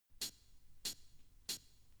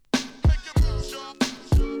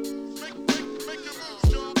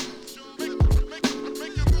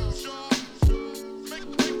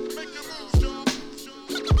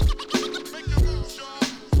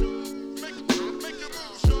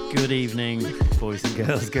Good evening, boys and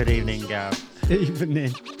girls. Good evening, Gav.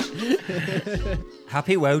 Evening.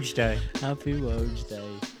 Happy Woj Day. Happy Woj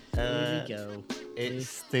Day. Here we go.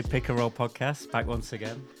 It's the Pick and Roll podcast, back once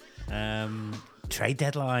again. Trade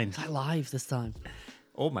deadline. Is that live this time?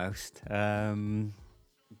 Almost.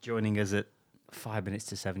 Joining us at 5 minutes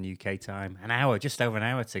to 7 UK time. Just over an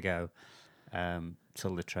hour to go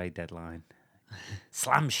till the trade deadline.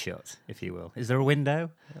 Slam shut, if you will. Is there a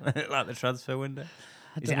window? Like the transfer window?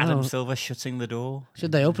 Is it Adam Silver shutting the door?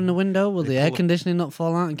 Should they open the window? Will the air conditioning not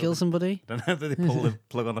fall out and kill somebody? I don't know. Do they pull the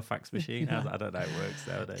plug on a fax machine? I don't know how it works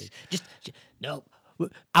nowadays. Just no.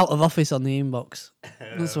 Out of office on the inbox.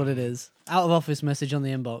 That's what it is. Out of office message on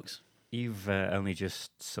the inbox. You've only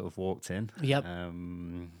just sort of walked in. Yep.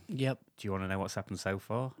 Yep. Do you want to know what's happened so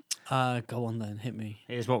far? Go on then. Hit me.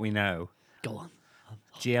 Here's what we know. Go on.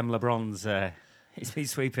 GM LeBron's he's been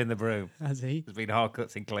sweeping the broom. Has he? There's been hard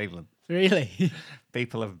cuts in Cleveland. Really?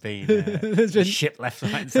 People have been, been shipped left,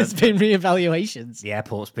 right, and There's centre. been re-evaluations. The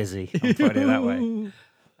airport's busy. I'm putting it that way.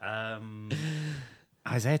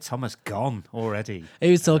 Isaiah Thomas gone already. He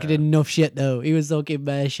was talking enough shit though. He was talking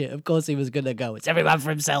bare shit. Of course he was gonna go. It's every man for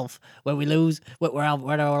himself. When we lose, we're all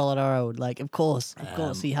on our own. Like of course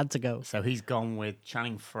he had to go. So he's gone with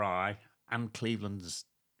Channing Frye and Cleveland's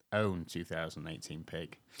own 2018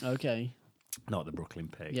 pick. Okay. Not the Brooklyn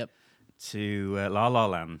pick. Yep. To La La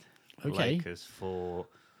Land. Okay. Lakers for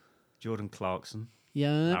Jordan Clarkson,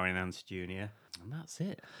 Yeah. Larry Nance Jr. And that's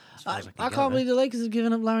it. As far as I go can't there. believe the Lakers have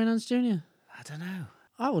given up Larry Nance Jr. I don't know.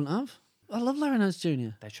 I wouldn't have. I love Larry Nance Jr.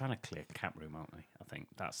 They're trying to clear cap room, aren't they? I think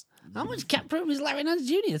that's. How much cap room is Larry Nance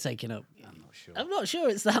Jr. taking up? I'm not sure. I'm not sure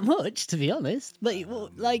it's that much, to be honest. But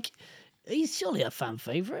he's surely a fan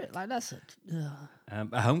favorite. Like that's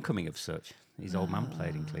A homecoming of such. His old man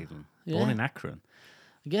played in Cleveland. yeah. Born in Akron.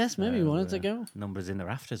 I guess maybe he wanted to go. Numbers in the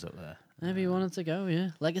rafters up there. Maybe he wanted to go. Yeah.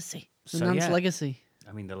 Legacy. The So, Nance yeah. legacy.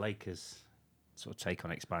 I mean, the Lakers sort of take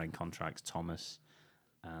on expiring contracts, Thomas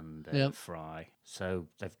and Yep. Fry. So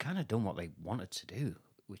they've kind of done what they wanted to do,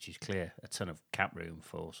 which is clear a ton of cap room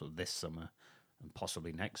for sort of this summer and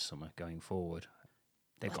possibly next summer going forward.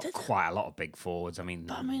 They've got quite a lot of big forwards. I mean,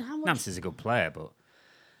 how much? Nance is a good player, but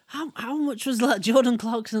How much was like Jordan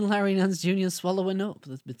Clarkson and Larry Nance Jr. swallowing up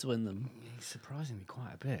between them? he's surprisingly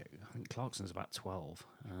quite a bit. I think Clarkson's about 12.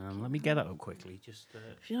 Let me get that up quickly. Just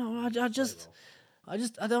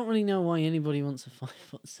I don't really know why anybody wants a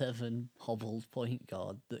 5'7" hobbled point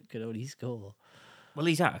guard that could only score. well,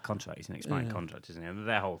 he's out of contract. He's an expiring contract, isn't he? And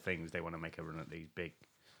their whole thing is they want to make a run at these big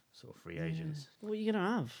sort of free agents. What are you gonna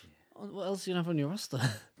have? What else are you gonna have on your roster?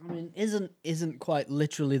 I mean, isn't quite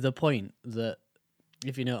literally the point that,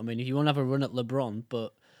 if you know what I mean, if you want to have a run at LeBron,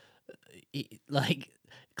 but like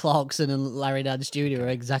Clarkson and Larry Nance Jr. are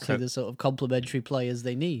exactly the sort of complementary players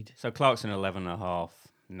they need. So Clarkson 11.5,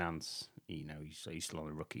 Nance, he's still on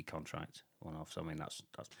a rookie contract, 1.5. So I mean that's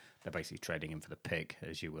they're basically trading him for the pick,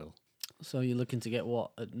 as you will. So you're looking to get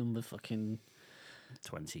what at number fucking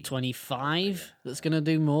 25. Yeah. That's gonna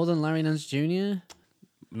do more than Larry Nance Jr.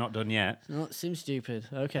 Not done yet. No, it seems stupid.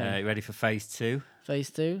 Okay, You ready for phase 2? phase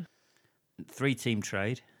 2. 3-team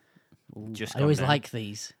trade. Just I always gone down. like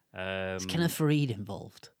these. Is Kenneth Fareed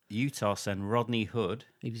involved? Utah send Rodney Hood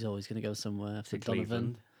He was always going to go somewhere after to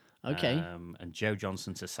Donovan. Cleveland. Okay. And Joe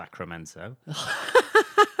Johnson to Sacramento.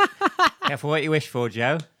 Careful what you wish for,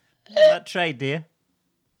 Joe. That trade, dear.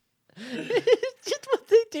 Just what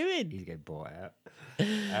they doing? He's getting bought out.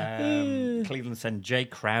 Cleveland send Jay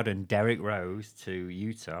Crowder and Derrick Rose to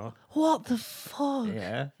Utah. What the fuck?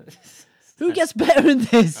 Yeah. Who gets better in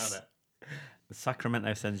this?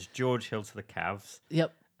 Sacramento sends George Hill to the Cavs.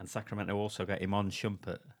 Yep. And Sacramento also got Iman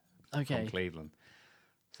Shumpert Okay. from Cleveland.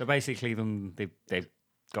 So basically, Cleveland, they've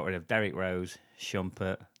got rid of Derrick Rose,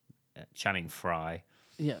 Shumpert, Channing Frye,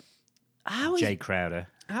 Yep. Jay Crowder.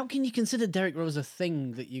 How can you consider Derrick Rose a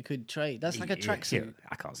thing that you could trade? That's like a tracksuit.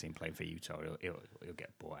 I can't see him playing for Utah. He'll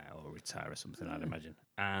get bought out or retire or something, I'd imagine.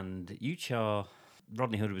 And Utah,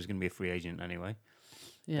 Rodney Hood was going to be a free agent anyway.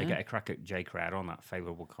 Yeah. They get a crack at Jay Crowder on that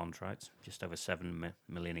favourable contract, just over $7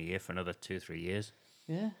 million a year for another 2-3 years.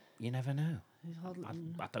 Yeah. You never know.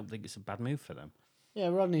 I don't think it's a bad move for them. Yeah,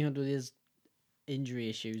 Rodney Hood with his injury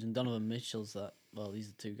issues and Donovan Mitchell's he's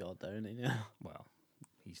the two guard there, isn't he? Yeah. Well,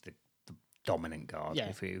 he's the dominant guard, Yeah.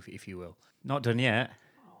 if you will. Not done yet.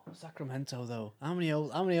 Sacramento though. How many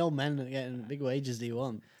old men are getting big wages do you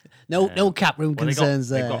want? No cap room concerns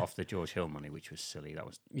they there. got off the George Hill money, which was silly. That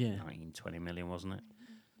was Yeah. 19-20 million, wasn't it?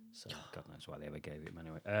 So God knows why they ever gave him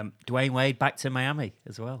anyway. Dwayne Wade back to Miami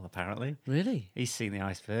as well, apparently. Really? He's seen the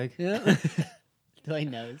iceberg. Yeah.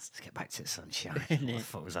 Dwayne knows. Let's get back to the sunshine. What the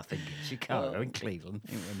fuck was I thinking? Chicago in Cleveland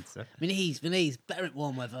in winter. Manise, better in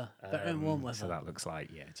warm weather. So that looks like,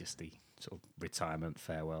 just the sort of retirement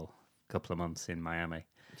farewell couple of months in Miami.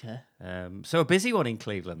 Yeah. So a busy one in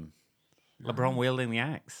Cleveland. LeBron wielding the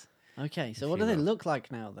axe. Okay, so what do they look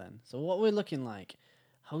like now then? So what we're looking like?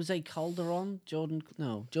 Jose Calderon, George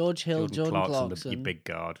Hill, Jordan Clarkson. Your big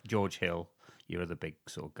guard. George Hill, your other big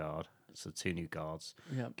sort of guard. So 2 new guards.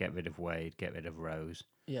 Yep. Get rid of Wade, get rid of Rose.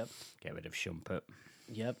 Yep. Get rid of Shumpert.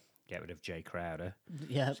 Yep. Get rid of Jay Crowder.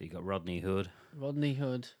 Yep. So you got Rodney Hood.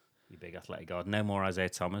 Your big athletic guard. No more Isaiah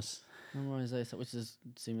Thomas. No more Isaiah, which is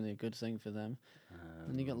seemingly a good thing for them.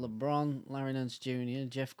 And you got LeBron, Larry Nance Jr.,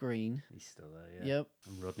 Jeff Green. He's still there, yeah. Yep.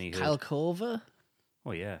 And Rodney Hood. Kyle Korver.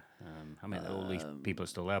 Oh, yeah. I mean, all these people are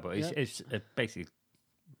still there, but it's basically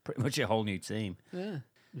pretty much a whole new team. Yeah.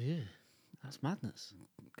 Yeah. That's madness.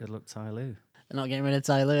 Good luck, Ty Lue. They're not getting rid of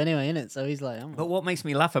Ty Lue anyway, innit? So he's like, But what makes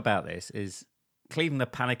me laugh about this is Cleveland are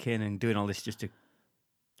panicking and doing all this just to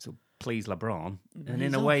sort of please LeBron. And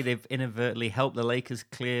in a way, they've inadvertently helped the Lakers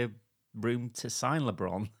clear room to sign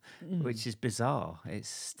LeBron, which is bizarre.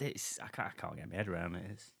 It's I can't get my head around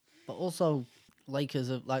it. But also, Lakers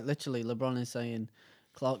are like literally. LeBron is saying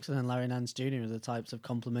Clarkson and Larry Nance Jr. are the types of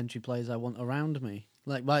complementary players I want around me.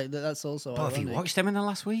 Like, that's also. But ironic. have you watched them in the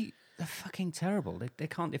last week? They're fucking terrible. They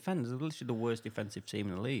can't defend. They're literally the worst defensive team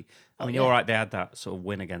in the league. I mean, you're right. They had that sort of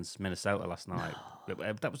win against Minnesota last night.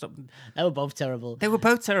 That was. They were both terrible. They were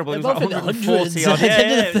both terrible. They're it was both like in the hundreds at the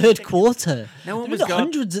end of the third quarter. No one They was were in the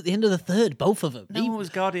hundreds at the end of the third. Both of them. No one was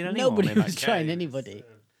guarding anyone. Nobody was trying anybody.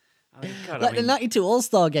 I mean, God, the '92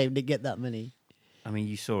 All-Star game didn't get that many. I mean,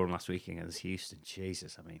 you saw them last week against Houston.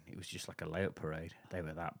 Jesus, I mean, it was just like a layup parade. They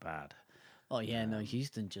were that bad. Oh yeah, no,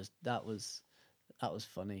 Houston that was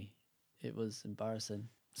funny. It was embarrassing.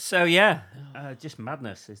 So just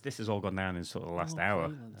madness. This has all gone down in sort of the last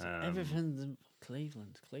hour. Everything's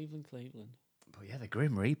Cleveland. But yeah, the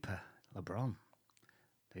Grim Reaper, LeBron.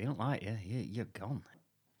 They don't like you. You're gone.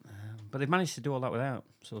 But they've managed to do all that without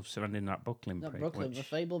sort of surrendering that Brooklyn pick. The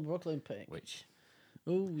fabled Brooklyn pick.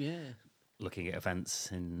 Oh yeah. Looking at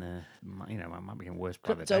events in, might be getting worse by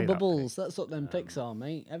the Crypto day. bubbles. That's what them picks are,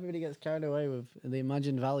 mate. Everybody gets carried away with the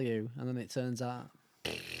imagined value, and then it turns out.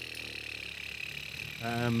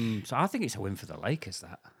 So I think it's a win for the Lakers.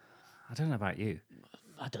 That I don't know about you.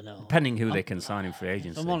 I don't know. Depending who they can sign in free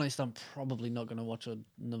agency. If I'm honest, I'm probably not going to watch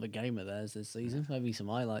another game of theirs this season. Maybe some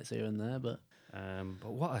highlights here and there, but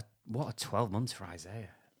what a 12 months for Isaiah.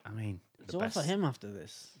 I mean, it's all for him after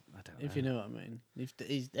this. I don't know. If you know what I mean. If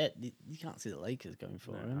he's dead, you can't see the Lakers going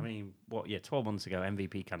for him. I mean, 12 months ago,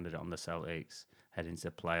 MVP candidate on the Celtics, heading to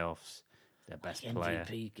the playoffs, their best player.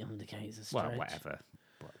 MVP indicates a stretch. Well,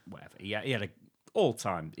 whatever. He had a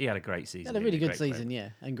all-time. He had a great season. He had a really good season,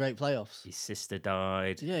 and great playoffs. His sister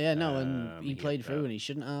died. And he played through and he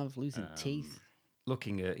shouldn't have, losing teeth.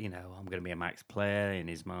 Looking at, I'm going to be a max player in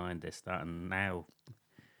his mind, this, that, and now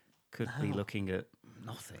could be looking at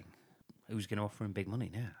nothing. Who's going to offer him big money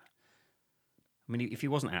now? I mean, if he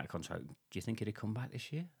wasn't out of contract, do you think he'd have come back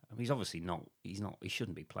this year? I mean, he's obviously not. He's not. He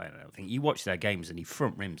shouldn't be playing. I don't think. You watch their games and he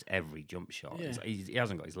front rims every jump shot. Yeah. He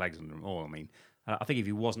hasn't got his legs under him all. I mean, I think if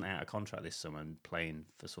he wasn't out of contract this summer and playing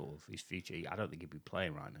for sort of his future, I don't think he'd be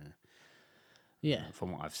playing right now. Yeah,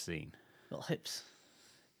 from what I've seen. Got hips.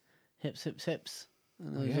 And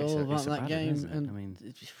it's all about that game. Isn't it? And I mean,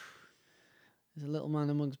 he's a little man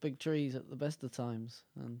amongst big trees at the best of times,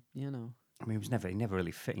 and I mean, he never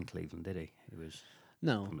really fit in Cleveland, did he? It was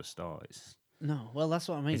from the start. Well, that's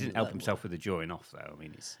what I mean. He didn't help himself with the drawing off, though. I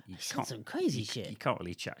mean, he said some crazy shit. You can't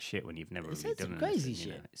really chat shit when you've never really done some crazy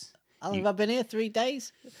anything, shit. How long have I been here? 3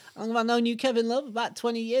 days? How long have I known you, Kevin Love? About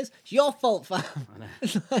 20 years? It's your fault, fam. I know.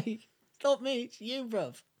 It's like, it's not me, it's you,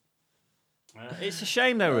 bruv. It's a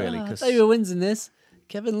shame, though, really. I'll tell you who wins in this.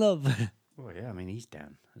 Kevin Love. Well, yeah, I mean, he's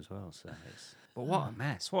down as well, so but what a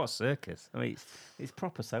mess. What a circus. I mean, it's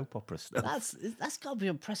proper soap opera stuff. That's got to be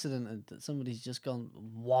unprecedented that somebody's just gone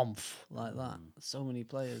womp like that. So many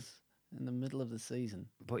players in the middle of the season.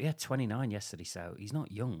 But yeah, 29 yesterday, so he's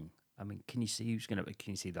not young. I mean, can you see can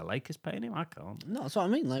you see the Lakers paying him? I can't. No, that's what I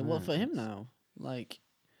mean. Like, what for him now? Like,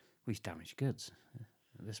 he's damaged goods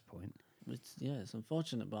at this point. It's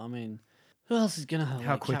unfortunate, but I mean, who else is going to have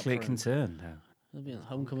how quickly it can turn now? There'll be a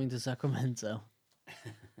homecoming to Sacramento.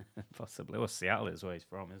 Possibly. Well, Seattle is where he's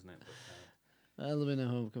from, isn't it? But, there'll be no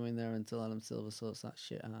homecoming there until Adam Silver sorts that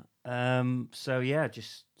shit out. So yeah,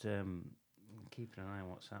 just keeping an eye on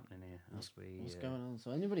what's happening here. What's going on?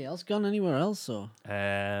 So anybody else gone anywhere else or?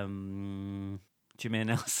 Jameer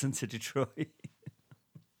Nelson to Detroit.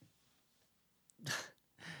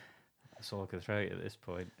 That's all I can throw at you at this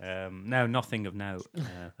point. No, nothing of note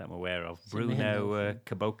that I'm aware of. So me and Bruno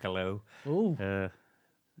Caboclo, Oh,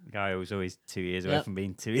 guy who was always 2 years away Yep. from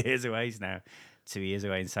being 2 years away. He's now 2 years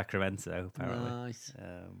away in Sacramento, apparently. nice.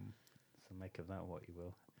 So make of that what you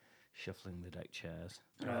will. Shuffling the deck chairs.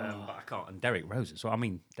 But I can't. And Derek Rose as well. I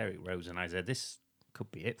mean, Derek Rose and Isaiah, this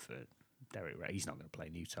could be it for Derek Rose. He's not going to play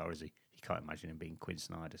in Utah, is he? You can't imagine him being Quinn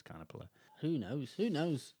Snyder's kind of player. Who knows? Who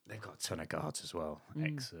knows? They've got a ton of guards as well.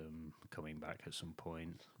 Exum coming back at some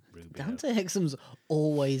point. Rubio. Dante Exum's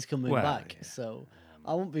always coming Well, back, yeah. so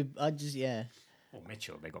I won't be. I just Or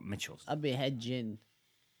Mitchell. They got Mitchell. I'd be hedging.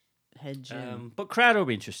 But Crowder will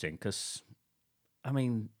be interesting because, I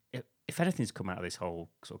mean, if anything's come out of this whole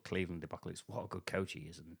sort of Cleveland debacle, it's what a good coach he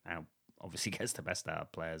is, and how obviously gets the best out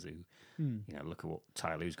of players who, you know, look at what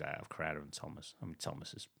Ty Lue's got out of Crowder and Thomas. I mean,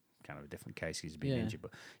 Thomas is kind of a different case; he's been injured,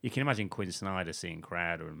 but you can imagine Quinn Snyder seeing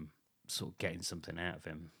Crowder and sort of getting something out of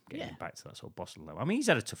him, getting him back to that sort of Boston level. I mean, he's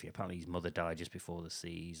had a tough year. Apparently, his mother died just before the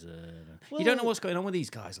season. You don't know what's going on with these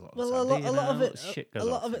guys a lot of the time. a lot of it. Shit A goes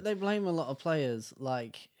lot off. of it, they blame a lot of players.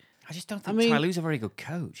 Like, I just don't think mean- Ty Lue's a very good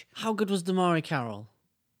coach. how good was Damari Carroll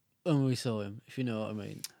when we saw him? If you know what I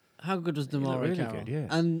mean. How good was looked Damari really Carroll? good, yeah.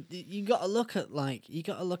 And you got to look at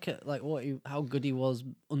how good he was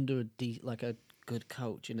under a good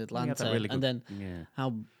coach in He had Atlanta, that really and good- then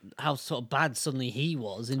yeah. how sort of bad suddenly he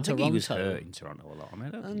was in I think Toronto. he was hurt in Toronto a lot. I mean, I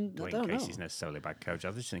don't think And I Dwayne don't Casey's know. necessarily a bad coach.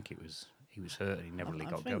 I just think he was hurt and he never really I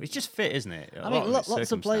got think- going. It's just fit, isn't it? I mean, lots of players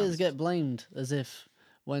circumstances. get blamed as if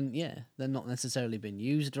when they're not necessarily being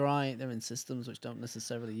used right. They're in systems which don't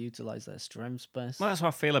necessarily utilize their strengths best. Well, that's how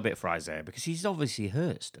I feel a bit for Isaiah because he's obviously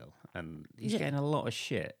hurt still and he's getting a lot of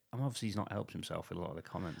shit. And obviously he's not helped himself with a lot of the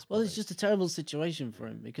comments. Well, but it's just a terrible situation for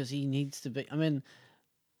him because he needs to be. I mean,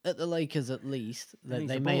 at the Lakers, at least, needs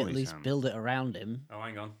they a may ball at in his least hand. build it around him. Oh,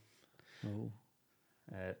 hang on. Oh,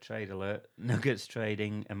 Trade alert. Nuggets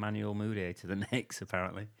trading Emmanuel Mudiay to the Knicks,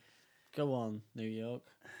 apparently. go on, New York.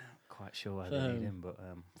 Quite sure why For they need whom? him, but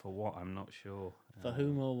for what, I'm not sure. For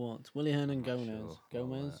whom or what? Willie Hernan I'm not Gomez. sure.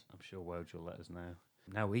 Gomez. Well, I'm sure Woj will let us know.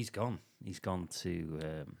 No, he's gone. He's gone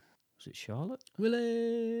to, was it Charlotte?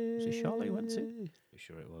 Willie. Was it Charlotte he went to? Pretty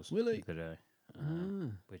sure it was. Willie. The other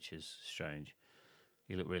day, which is strange.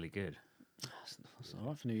 He looked really good. That's all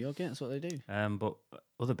right for New York. Yeah, that's what they do. But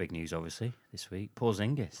other big news, obviously, this week.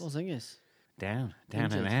 Porzingis. Porzingis Down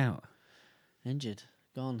Injured. and out. injured,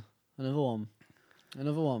 gone. Another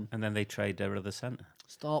one. And then they trade their other centre.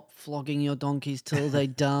 Stop flogging your donkeys till they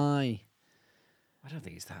die. I don't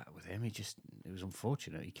think it's that with him. It was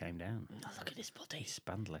unfortunate he came down. Oh, look at his body. He's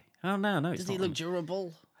spandly. Oh, no, it's Does he not. look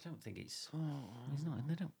durable? I don't think he's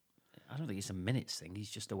not. I don't think it's a minutes thing. He's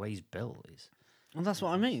just the way he's built. Well, that's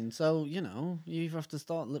what I mean. So, you either have to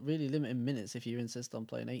start really limiting minutes if you insist on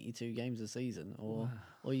playing 82 games a season, or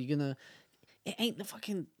you're going to... It ain't the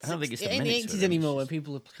fucking... I don't think it's the it ain't the minutes for 80s them, anymore it's where just-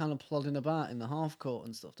 people are kind of plodding about in the half court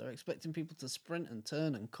and stuff. They're expecting people to sprint and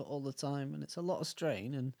turn and cut all the time, and it's a lot of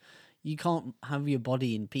strain, and you can't have your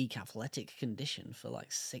body in peak athletic condition for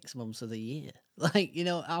like 6 months of the year. Like,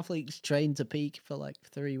 athletes train to peak for like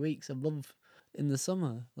 3 weeks, a month in the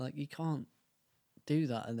summer. Like, you can't do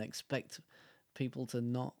that and expect people to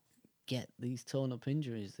not get these torn up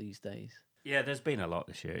injuries these days. Yeah, there's been a lot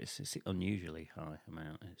this year. It's unusually high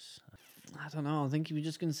amount. I don't know. I think we're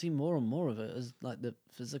just going to see more and more of it as like the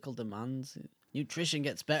physical demands. Nutrition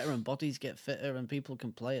gets better and bodies get fitter and people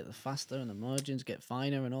can play it faster and the margins get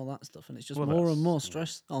finer and all that stuff. And it's just more and more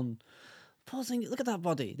stress on. Pausing. Look at that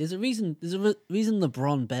body. There's a reason. Reason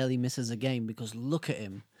LeBron barely misses a game because look at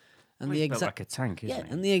him. And he's built like a tank, isn't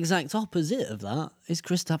he? and the exact opposite of that is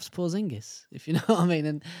Kristaps Porzingis, if you know what I mean.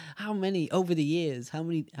 And how many over the years, how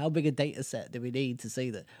big a data set do we need to see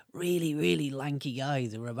that really, really lanky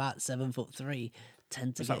guys who are about 7'3"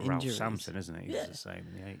 tend to It's get like Ralph injuries? Sampson, isn't he? He Yeah. was the same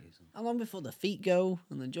in the 80s. How long before the feet go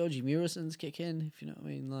and then Georgie Murisons kick in, if you know what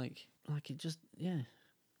I mean? Like it just it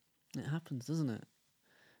happens, doesn't it?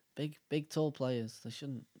 Big tall players, they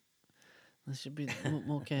should be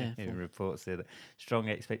more careful. It reports here that strong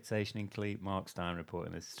expectation in Cleveland. Mark Stein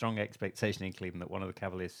reporting this strong expectation in Cleveland that one of the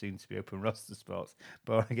Cavaliers' soon-to-be open roster spots,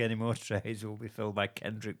 barring any more trades, will be filled by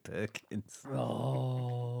Kendrick Perkins.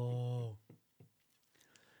 Oh.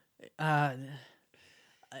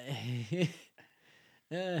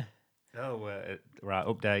 Yeah. Oh, right.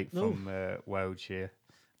 Update from Woj here.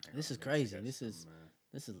 This is crazy. This is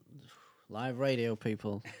live radio,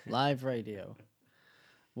 people. Live radio.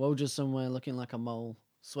 Woj is somewhere looking like a mole,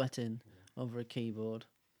 sweating over a keyboard.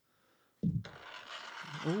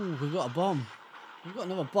 Oh, we've got a bomb. We've got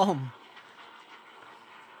another bomb.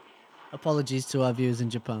 Apologies to our viewers in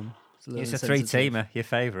Japan. It's a three-teamer, your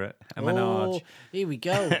favourite. A Menage. Here we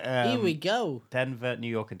go. Here we go. Denver, New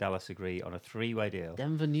York and Dallas agree on a three-way deal.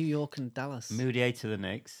 Denver, New York, and Dallas. Moutier to the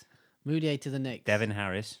Knicks. Moutier to the Knicks. Devin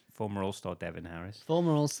Harris, former All-Star Devin Harris.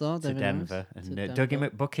 Former All-Star to Devin Denver. Harris. And to Denver. Dougie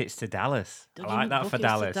McBuckets to Dallas. Dougie I like that for McBuckets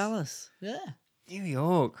Dallas. to Dallas. Yeah. New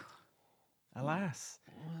York. Alas.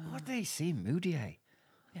 What did he see? Moutier.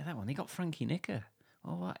 Yeah, that one. He got Frankie Nicker.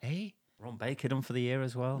 Oh, what? Hey? Ron Baker done for the year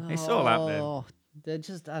as well. It's all happening. They're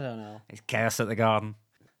just, I don't know. It's chaos at the Garden.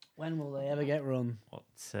 When will they ever get run?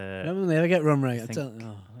 When will they ever get run right? I don't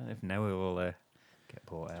know if Noah will get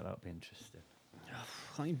bought out. That'll be interesting.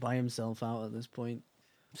 Can't he buy himself out at this point?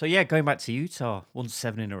 So, yeah, going back to Utah. Won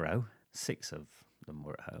 7 in a row. 6 of them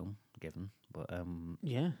were at home, given. But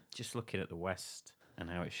just looking at the West and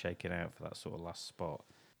how it's shaking out for that sort of last spot,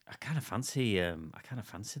 I kind of fancy them,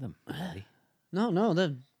 really. No,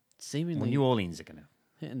 they're seemingly... Well, New Orleans are going to...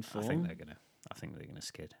 hitting form. I think they're gonna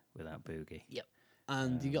skid without Boogie. Yep.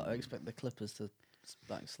 And you got to expect the Clippers to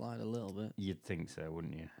backslide a little bit. You'd think so,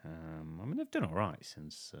 wouldn't you? I mean, they've done all right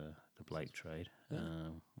since the Blake trade. Yeah.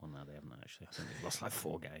 Well, no, they haven't actually. I think they've lost like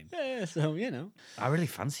 4 games. Yeah, so, you know. I really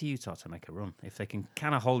fancy Utah to make a run. If they can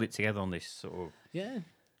kind of hold it together on this sort of... Yeah.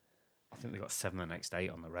 I think they've got 7 the next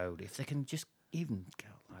 8 on the road. If they can just even go,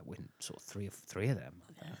 like win sort of 3 of them,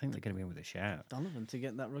 I think they're going to be in with a shout. Donovan to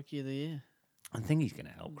get that Rookie of the Year. I think he's going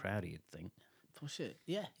to help Crowder, you'd think. Push it.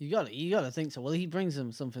 Yeah, you got to think so. Well, he brings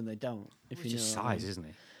them something they don't. If you know just what I size, mean. isn't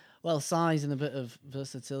he? Well, size and a bit of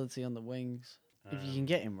versatility on the wings. If you can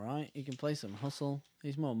get him right, you can play some hustle.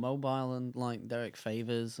 He's more mobile than like Derek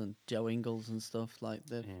Favors and Joe Ingles and stuff. Like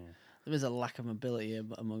there is a lack of mobility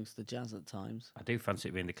amongst the Jazz at times. I do fancy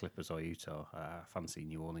it being the Clippers or Utah. I fancy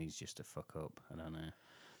New Orleans just to fuck up. I don't know.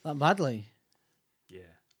 That badly? Yeah,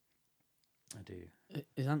 I do.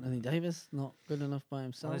 Is Anthony Davis not good enough by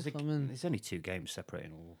himself? There's only 2 games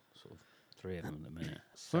separating all sort of 3 of them at the minute.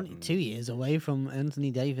 We're only 2 years away from Anthony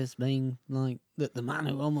Davis being like the man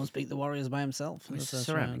who almost beat the Warriors by himself. It's a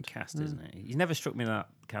surrounding cast, isn't it? He's never struck me that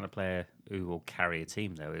kind of player who will carry a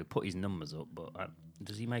team, though. He'll put his numbers up, but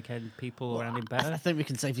does he make any people around him better? I think we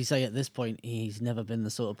can safely say at this point he's never been the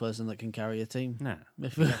sort of person that can carry a team. No.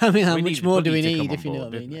 I mean, how We much need more do we Boogie to come need, on if you know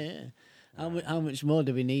board, what I mean? didn't Yeah. How much more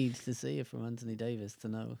do we need to see it from Anthony Davis to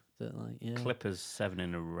know that, like, yeah. Clippers 7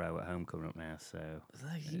 in a row at home coming up now, so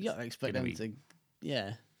You got to expect them to,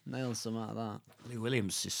 nail some out of that. Lou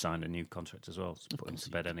Williams just signed a new contract as well, to put him to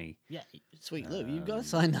bed any Sweet Lou, you've got to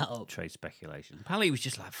sign that up. trade speculation. Apparently, he was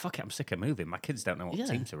just like, "Fuck it, I'm sick of moving. My kids don't know what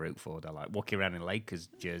team to root for. They're like walking around in Lakers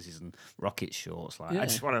jerseys and Rockets shorts. Like, I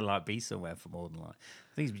just want to like be somewhere for more than like.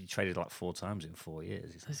 I think he's been traded like 4 times in 4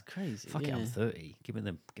 years. He's That's crazy. Fuck it, I'm 30. Give me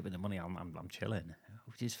the money. I'm chilling,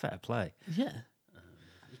 which is fair play. Yeah.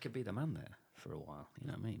 He could be the man there for a while. You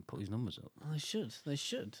know what I mean? Put his numbers up. Well, they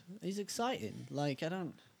should. He's exciting. Like,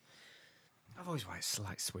 I've always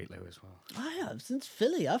liked Sweet Lou as well. I have since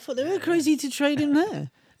Philly. I thought they were crazy to trade him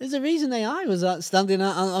there. There's a reason AI was standing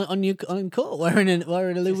out on court wearing a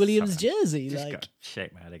Lou Williams jersey. Just like, got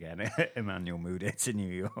shake my head again. Emmanuel Moody to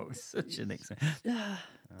New York. Such a Knicks.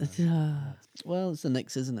 Well, it's the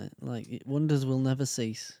Knicks, isn't it? Like, wonders will never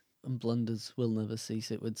cease. And blunders will never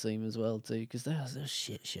cease, it would seem, as well, too. Because they're a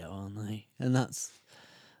shit show, aren't they? And that's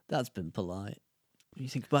been polite. When you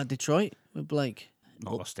think about Detroit with Blake.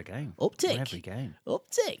 Not lost a game. Uptick. Every game.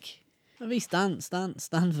 Uptick. Maybe Stan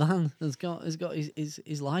Van has got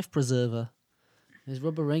his life preserver, his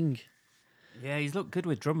rubber ring. Yeah, he's looked good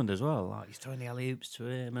with Drummond as well. Like, he's throwing the alley-oops to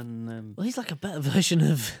him. And well, he's like a better version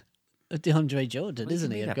of DeAndre Jordan,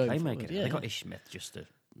 isn't he? That playmaker. Yeah. They got Ish Smith just to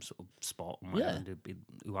sort of spot and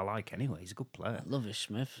who I like anyway. He's a good player. I love Ish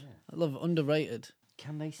Smith. Yeah. I love underrated.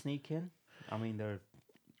 Can they sneak in? I mean, they're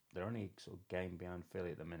only sort of game behind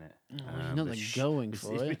Philly at the minute. You know they're going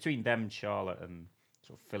for it. It's between them, Charlotte, and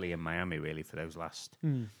sort of Philly and Miami, really, for those last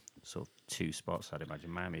sort of 2 spots, I'd imagine.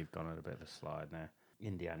 Miami have gone on a bit of a slide now.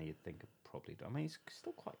 Indiana, you'd think, have probably done. I mean, it's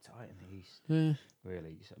still quite tight in the East,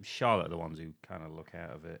 really. Charlotte are the ones who kind of look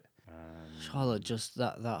out of it. Charlotte, just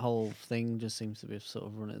that whole thing just seems to be sort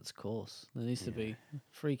of run its course. There needs to be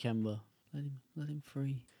free Kemba. Let him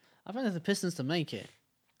free. I fancy the Pistons to make it.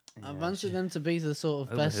 I fancy them to be the sort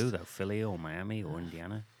of over best. Who though? Philly or Miami or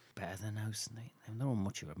Indiana? Better than those. They're not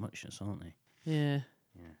much of a muchness, aren't they? Yeah.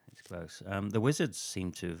 Yeah, it's close. The Wizards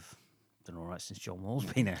seem to have done all right since John Wall's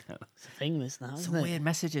been out. It's famous now, isn't Some it? weird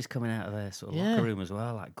messages coming out of their sort of locker room as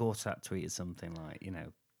well. Like Gortat tweeted something like,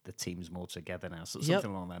 the team's more together now, something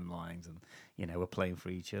along them lines, and we're playing for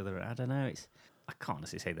each other. I don't know. I can't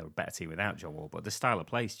honestly say they're a better team without John Wall, but the style of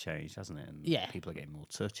play's changed, hasn't it? And Yeah. people are getting more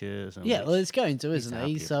touches. And Yeah, well, it's going to, leads isn't to it?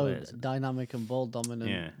 He's happier so players. dynamic and ball dominant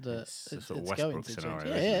Yeah, that it's a it's sort of going Westbrook to change. scenario,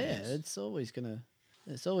 Yeah, isn't yeah, it? yeah.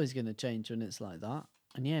 It's always gonna change when it's like that.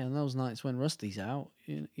 And yeah, and those nights when Rusty's out,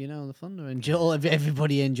 you know, the Thunder enjoy.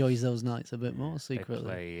 Everybody enjoys those nights a bit more secretly.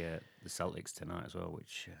 They play the Celtics tonight as well,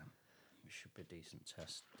 which should be a decent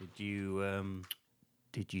test.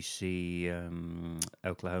 Did you see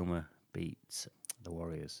Oklahoma beat the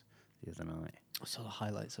Warriors the other night? I saw the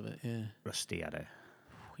highlights of it. Yeah, Rusty had a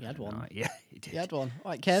he had one. night. Yeah, he did. He had one.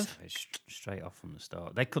 Right, Kev. Straight off from the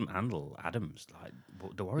start, they couldn't handle Adams. Like,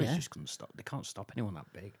 but the Warriors Yeah. just couldn't stop. They can't stop anyone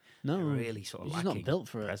that big. No, They're really sort of he's just lacking not built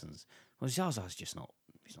for it. presence. Well, Zaza's just not.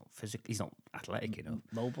 He's not physical. He's not athletic enough.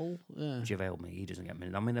 Mobile. Yeah. JaVale McGee doesn't get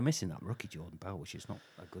minutes. I mean, they're missing that rookie Jordan Bell, which is not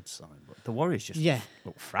a good sign. But the Warriors just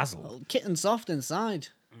look frazzled. Well, kitten soft inside.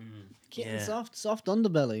 Kitten soft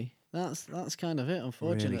underbelly. That's kind of it.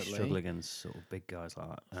 Unfortunately, Really struggle against sort of big guys like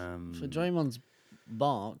that. For Draymond's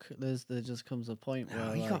bark, there just comes a point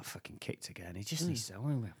where he like, got fucking kicked again. He just needs to. I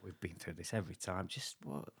mean, we've been through this every time. Just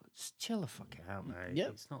chill the fuck out, mate. Yep.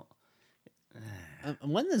 It's not. and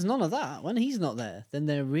when there's none of that, when he's not there, then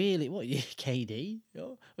they're really KD.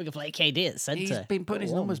 Oh, we can play KD at centre. He's been putting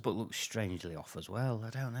his Go on. numbers, but looks strangely off as well. I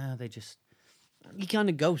don't know. They just. He kind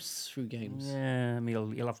of ghosts through games. Yeah, I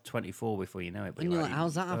mean, he'll have 24 before you know it. But And you're like,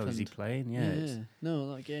 how's that oh, is he happened? playing? Yeah. it's- No,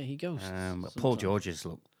 like he ghosts. But Paul George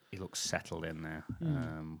he looks settled in now.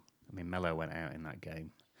 I mean, Melo went out in that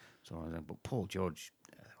game, but Paul George,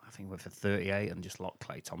 I think went for 38 and just locked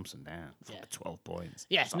Klay Thompson down for 12 points.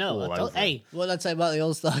 Yes, It's like no. all over him. Hey, what did I say about the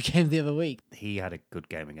All Star game the other week? He had a good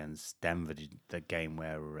game against Denver. The game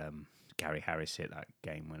where Gary Harris hit that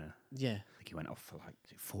game winner. Yeah. I think he went off for like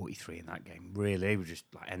 43 in that game. Really, he was just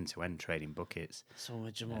like end to end trading buckets. So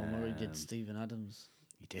much Jamal Murray did Steven Adams.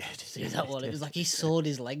 He did. See that one? It was like he sawed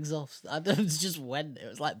his legs off. Adams just went. It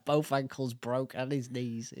was like both ankles broke and his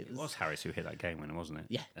knees. It was Harris who hit that game winner, wasn't it?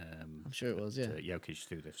 Yeah, I'm sure it was. Yeah, Jokic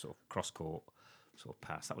through the sort of cross court sort of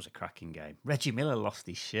pass. That was a cracking game. Reggie Miller lost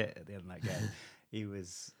his shit at the end of that game. He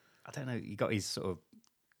was, I don't know, he got his sort of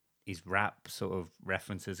his rap sort of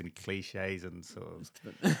references and cliches and sort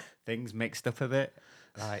of things mixed up a bit.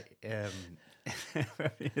 Like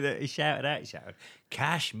he shouted,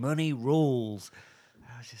 "Cash money rules."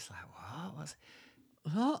 I was just like,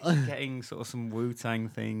 what? He's getting sort of some Wu-Tang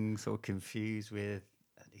thing sort of confused with.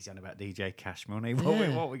 He's on about DJ Cash Money. What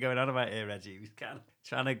are we going on about here, Reggie? He was kind of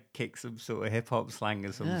trying to kick some sort of hip hop slang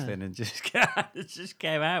or something, and just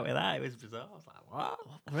came out with that. It was bizarre. I was like,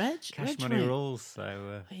 what? Cash Money mate. rules.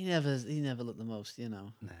 So he never looked the most, Nah.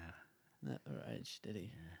 Reg, did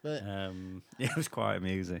he? Yeah. But It was quite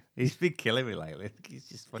amusing. He's been killing me lately. I think he's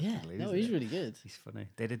just fucking losing. no, he's it. really good. He's funny.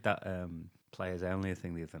 They did that players only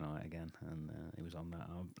thing the other night again, and he was on that.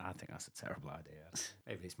 I think that's a terrible idea.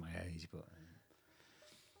 Maybe it's my age, but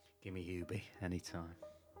give me Hubie anytime.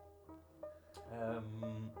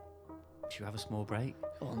 Should you have a small break?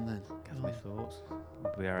 Go on then. Gather my thoughts.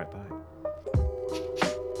 We'll be right back.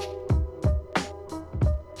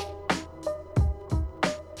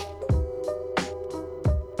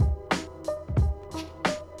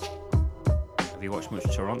 Have you watched much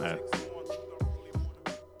Toronto?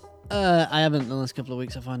 I haven't the last couple of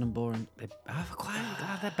weeks. I find them boring.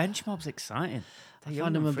 Their bench mob's exciting. I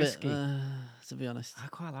find them a bit, to be honest. I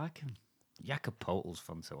quite like him. Jakob Poeltl's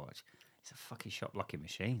fun to watch. He's a fucking shot blocking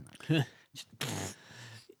machine. Like,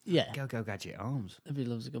 Yeah. go gadget arms. Everybody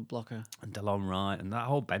loves a good blocker. And DeLon Wright and that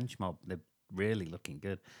whole bench mob, they're really looking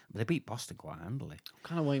good. But they beat Boston quite handily. I'm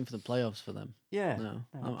kind of waiting for the playoffs for them. Yeah. No,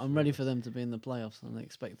 I'm ready for them to be in the playoffs and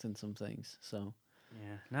expecting some things. So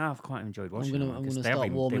Yeah. No, I've quite enjoyed watching I'm them. gonna 'cause they start have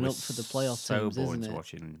been- warming they were up for the playoff so teams, boring isn't to it?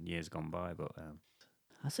 watch in years gone by, but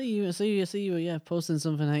I see you. Yeah, posting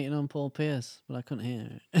something hating on Paul Pierce, but I couldn't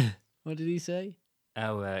hear it. What did he say?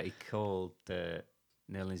 he called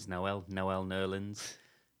Nerlens Noel Nerlens,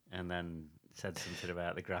 and then said something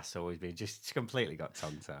about the grass always being just completely got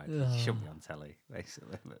tongue tied. He shouldn't be on telly,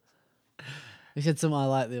 basically. But He said something I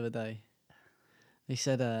liked the other day. He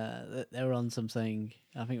said that they were on something.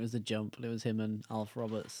 I think it was The Jump. But it was him and Alf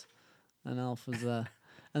Roberts, and Alf was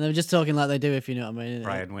and they were just talking like they do, if you know what I mean.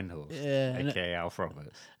 Brian Windhorst, Yeah, and aka Alf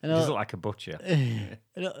Roberts. He and does look like a butcher.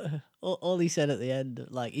 And all he said at the end,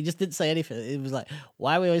 like, he just didn't say anything. It was like,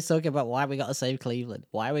 why are we always talking about why we got to save Cleveland?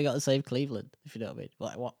 Why we got to save Cleveland? If you know what I mean.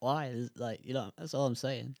 Like, why? It's like, you know, that's all I'm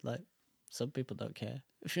saying. Like, some people don't care.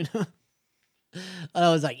 If you know. And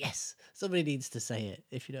I was like, yes, somebody needs to say it.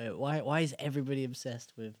 If you know, why is everybody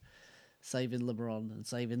obsessed with saving LeBron and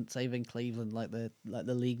saving Cleveland like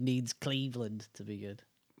the league needs Cleveland to be good?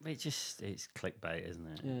 It's clickbait, isn't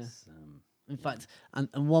it? Yeah. In fact, and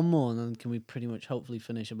one more, and then can we pretty much hopefully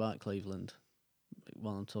finish about Cleveland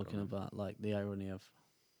while I'm talking about like the irony of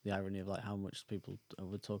like how much people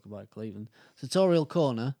would talk about Cleveland. Sartorial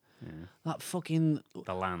Corner. Yeah. That fucking.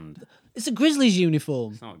 The land. It's a Grizzlies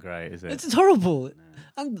uniform. It's not great, is it? It's horrible. No.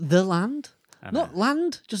 And the land. I know. Not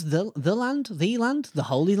land, just the land, the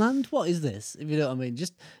Holy Land. What is this? If you know what I mean,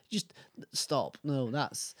 just stop. No,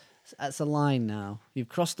 that's a line now. You've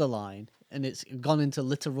crossed the line, and it's gone into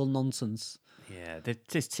literal nonsense. Yeah,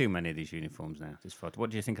 there's too many of these uniforms now.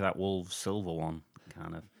 What do you think of that Wolves silver one?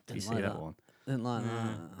 Kind of. Did you see like that that. one? Didn't like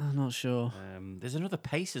that. I'm not sure. There's another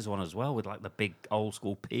Pacers one as well with like the big old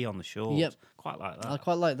school P on the shorts. Yep. Quite like that. I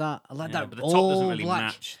quite like that. I like Yeah, that. but the top all doesn't really black,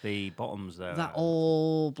 match the bottoms though. That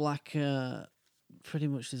all black, pretty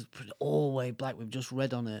much is all way black with just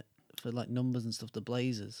red on it for like numbers and stuff. The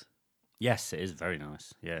Blazers. Yes, it is very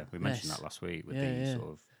nice. Yeah, we mentioned Yes. that last week with Yeah, the yeah. sort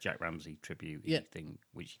of Jack Ramsey tribute Yep. thing,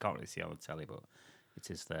 which you can't really see on the telly, but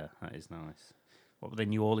it is there. That is nice. What the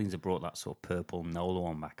New Orleans have brought that sort of purple Nola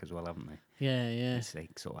one back as well, haven't they? Yeah, yeah. Which they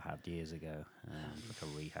sort of had years ago, like a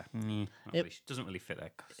rehab. Doesn't really fit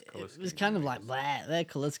their colour It was scheme, kind of really, like blah. Their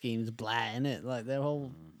color scheme's blah, innit? Like their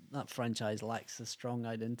whole that franchise lacks a strong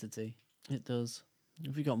identity. It does.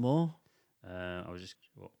 Have you got more? I was just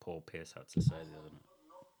what Paul Pierce had to say the other night.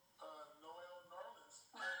 Noel Nerlens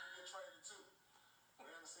get traded too. We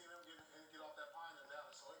haven't seen him get off that pine in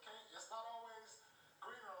Dallas, so it's not always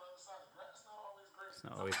greener on the other side of the grass. Not always green. It's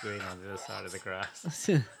not always green on the other side of the grass.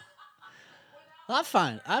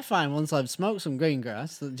 I find once I've smoked some green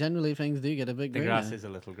grass that generally things do get a bit The greener. grass is a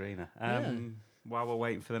little greener. While we're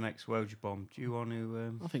waiting for the next Woj bomb, do you want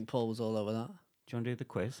to I think Paul was all over that. do the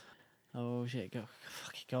quiz? Oh shit!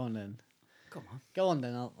 Go on then. Come on. Go on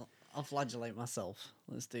then. I'll flagellate myself.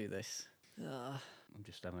 Let's do this. I'm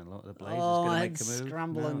just having a look. The Blazers Oh, going to my make a head's move.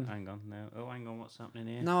 scrambling. No, hang on. No. Oh, hang on. What's happening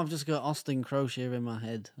here? Now I've just got Austin Crochet in my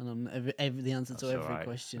head, and I'm the answer to That's every all right.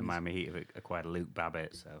 question. And Miami Heat have acquired Luke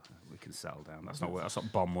Babbitt, so we can settle down. That's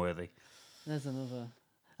not bomb worthy. There's another.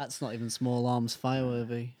 That's not even small arms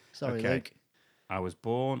fireworthy. Sorry, Okay. Luke. I was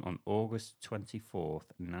born on August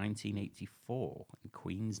 24th, 1984, in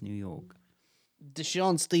Queens, New York.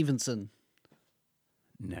 Deshaun Stevenson.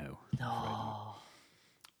 No. Oh.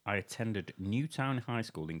 I attended Newtown High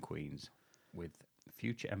School in Queens with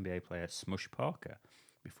future NBA player Smush Parker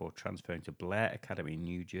before transferring to Blair Academy in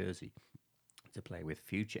New Jersey to play with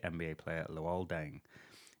future NBA player Luol Deng,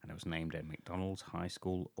 and I was named a McDonald's High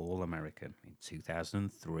School All-American in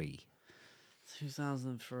 2003.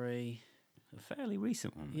 2003. A fairly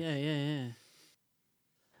recent one. Yeah.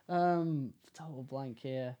 Total blank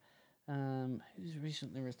here. Who's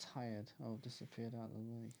recently retired? Oh, disappeared out of the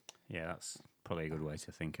league. Yeah, that's probably a good way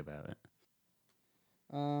to think about it.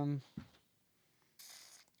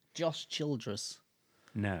 Josh Childress.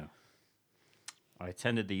 No. I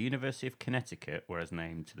attended the University of Connecticut, where I was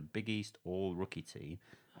named to the Big East All-Rookie team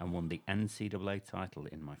and won the NCAA title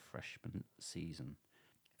in my freshman season.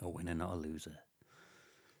 A winner, not a loser.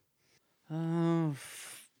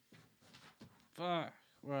 Fuck.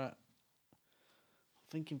 Right.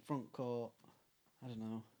 Thinking front court. I don't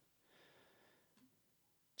know.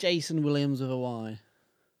 Jason Williams with a Y.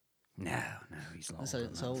 No, he's I older. said than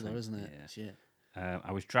it's that, I older, think. isn't it? Yeah. Shit.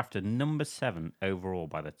 I was drafted number 7 overall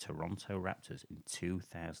by the Toronto Raptors in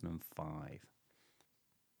 2005.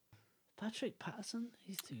 Patrick Patterson?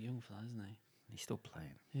 He's too young for that, isn't he? He's still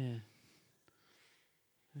playing. Yeah.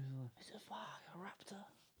 Is it a raptor?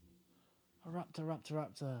 A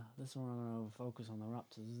raptor. This one I'm going to focus on the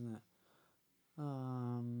Raptors, isn't it?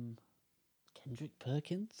 Kendrick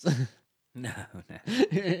Perkins? No.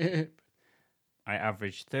 I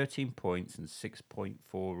averaged 13 points and 6.4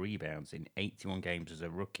 rebounds in 81 games as a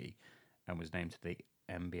rookie and was named to the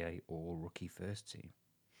NBA All-Rookie First Team.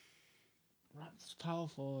 Raptors power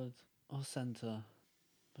forward or centre?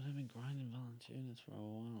 But I've been grinding Valanciunas for a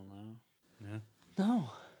while now. No. No.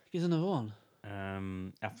 Here's another one.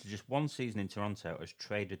 After just one season in Toronto, I was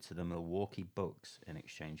traded to the Milwaukee Bucks in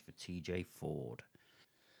exchange for TJ Ford.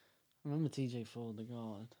 I remember TJ Ford, the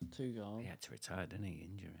guard. 2 guard. He had to retire, didn't he?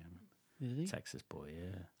 Injury. Did he? Texas boy,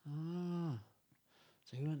 yeah. Ah.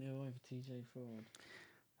 So he went away for TJ Ford.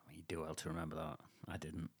 I mean, you do well to remember that. I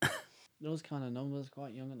didn't. Those kind of numbers,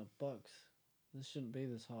 quite young in the Bucks. This shouldn't be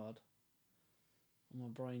this hard. My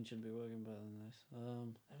brain should be working better than this. They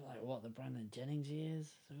were like, what, the Brandon Jennings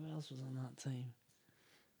years? So who else was on that team?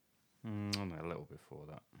 A little before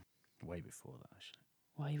that. Way before that, actually.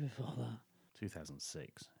 Way before that.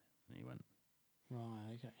 2006. And he went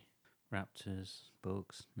Right, okay. Raptors,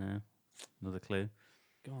 Bucks, no. Another clue.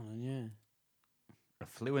 Go on then, yeah. A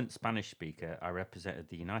fluent Spanish speaker, I represented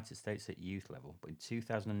the United States at youth level, but in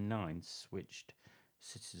 2009 switched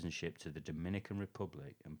citizenship to the Dominican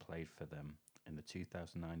Republic and played for them in the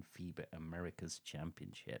 2009 FIBA Americas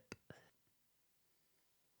Championship.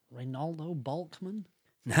 Ronaldo Balkman?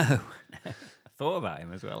 No, I thought about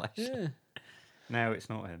him as well, actually. Yeah. No, it's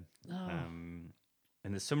not him. Oh.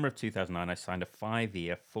 In the summer of 2009, I signed a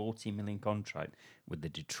 5-year, $40 million contract with the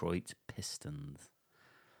Detroit Pistons.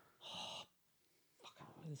 Fuck, I don't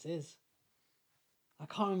know what this is. I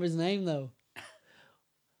can't remember his name, though. I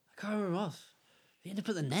can't remember off. He ended up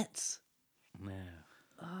at the Nets. No.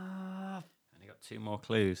 Ah, And I got 2 more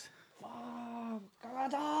clues. oh,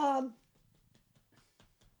 come on!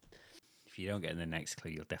 If you don't get in the next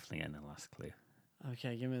clue, you'll definitely get in the last clue.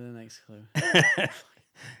 Okay, give me the next clue.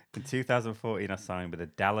 In 2014, I signed with the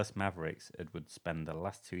Dallas Mavericks and would spend the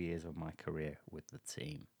last 2 years of my career with the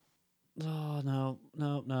team. Oh no!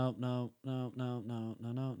 No! No! No! No! No! No! No!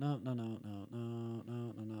 No! No! No! No! No! No! No!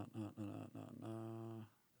 No! No! No! No! No!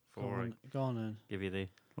 Before I Go on then. give you the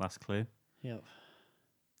last clue, Yep.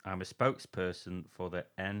 I'm a spokesperson for the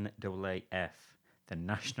NAAF, the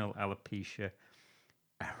National Alopecia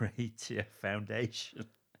Areata Foundation.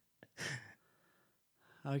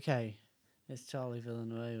 Okay. It's Charlie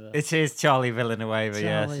Villanueva. It is Charlie Villanueva,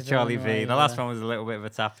 yes. Charlie V. The Villanueva. last one was a little bit of a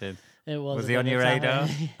tap-in. It was. Was a he on bit your of a radar?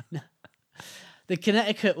 no. The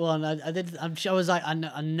Connecticut one, I did. I'm sure I was like, I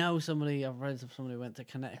know somebody. I've read of somebody who went to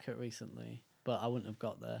Connecticut recently, but I wouldn't have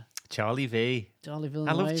got there. Charlie V. Charlie I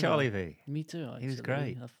Villanueva. love Charlie V. Me too. Actually. He was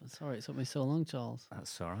great. Sorry, it took me so long, Charles.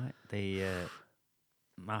 That's all right.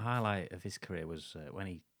 My highlight of his career was when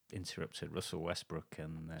he interrupted Russell Westbrook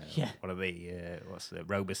and one of the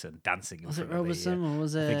Roberson dancing in Was it front of Roberson or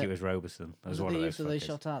was it? I think it was Roberson. It was one it of the those after they fuckers.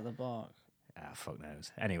 shot out the park? Ah, fuck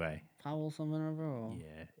knows. Anyway, Powell something or other? Or?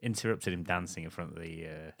 yeah, interrupted him dancing in front of the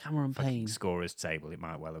Cameron fucking Payne. scorer's table. It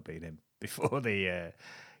might well have been him before the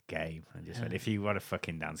game, and just went, if you want to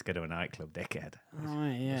fucking dance, go to a nightclub, dickhead. All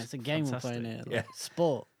right, yeah, it's a game we're playing here. fantastic. Like, Yeah.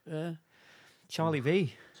 Sport. Yeah. Charlie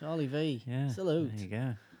V. Charlie V. Yeah, Salute. there you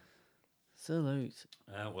go. Salute.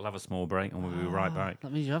 We'll have a small break and we'll be right back.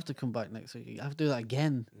 That means you have to come back next week. You have to do that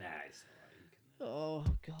again. Nah, it's Oh,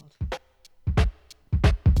 God.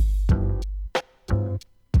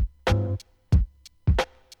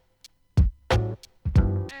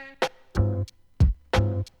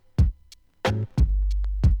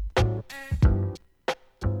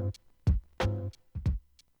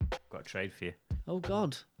 got a trade for you. Oh,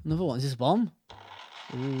 God. Another one. Is this a bomb?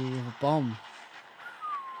 Ooh, a bomb.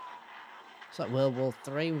 It's like World War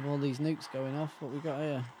III with all these nukes going off. What we got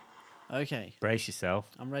here? Okay, Brace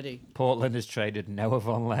yourself. I'm ready. Portland has traded Noah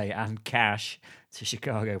Vonleh and cash to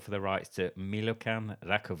Chicago for the rights to Milokan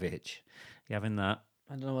Rakovic. You having that?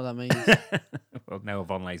 I don't know what that means. Well, Noah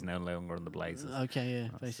Vonleh's no longer on the Blazers. Okay, yeah,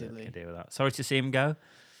 That's basically. the deal with that. Sorry to see him go.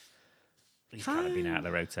 He's kind of been out of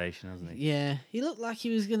the rotation, hasn't he? Yeah, he looked like he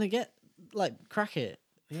was going to get, crack it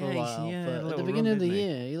for Yeah, a he's- while. yeah, a but at the little beginning run, of the didn't he?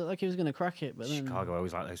 year, he looked like he was going to crack it, but then... Chicago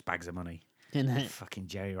always like those bags of money. Innit? Fucking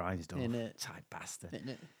Jerry Reinsdorf. Innit? Tight bastard.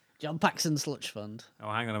 Innit? John Paxson Sludge Fund.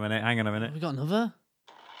 Oh, hang on a minute. We got another?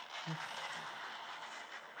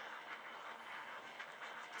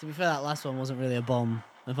 To be fair, that last one wasn't really a bomb,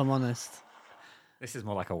 if I'm honest. This is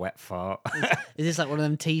more like a wet fart. Is this like one of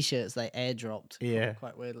them T-shirts they airdropped? Yeah.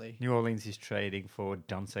 Quite weirdly. New Orleans is trading forward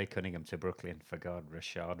Dante Cunningham to Brooklyn for guard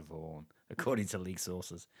Rashad Vaughn, according to league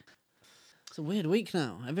sources. It's a weird week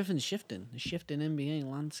now. Everything's shifting. The shifting NBA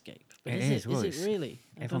landscape. But It is is, well, it it's- really?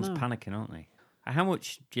 I don't Everyone's know. panicking, aren't they? How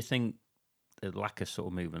much do you think the lack of sort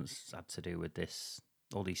of movements had to do with this?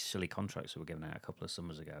 All these silly contracts that were given out a couple of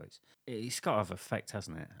summers ago. It's got to have effect,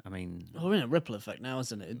 hasn't it? I mean, Well, we're in a ripple effect now,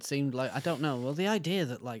 isn't it? It seemed like, I don't know. Well, the idea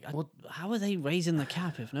that, how are they raising the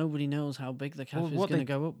cap if nobody knows how big the cap is going to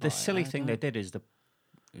go up by? the silly I thing don't- they did is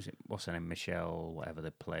what's her name, Michelle, whatever,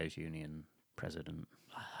 the players' union president,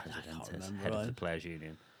 can't is, remember, head of the right? players'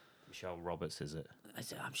 union. Michelle Roberts, is it?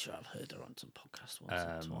 I'm sure I've heard her on some podcasts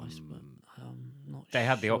once or twice, but I'm not They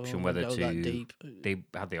had the sure option they whether go that to. deep. They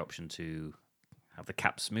had the option to have the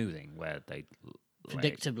cap smoothing, where they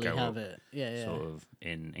Predictably have it. Yeah. sort of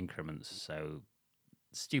in increments. So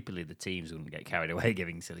stupidly, the teams wouldn't get carried away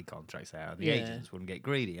giving silly contracts out. The Yeah. agents wouldn't get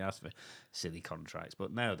greedy and ask for silly contracts.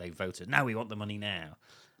 But no, they voted. No, we want the money now.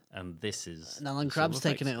 And this is And Alan the sort of Crabb's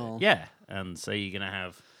taking effects it of all. Yeah, and so you're going to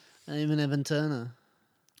have And even Evan Turner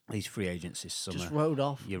these free agents this summer. just rode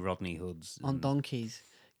off Your Rodney Hoods, on and donkeys,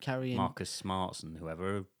 carrying Marcus Smarts, and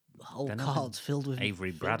whoever. whole they're not- cards filled with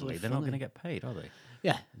Avery filled Bradley. with They're not funny. going to get paid, are they?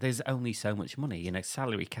 Yeah. There's only so much money in a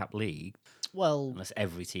salary cap league, Well, unless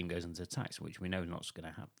every team goes into tax, which we know not going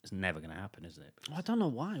to happen. It's never going to happen, isn't it? I don't know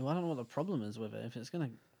why. Well, I don't know what the problem is with it. If it's going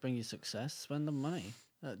to bring you success, spend the money.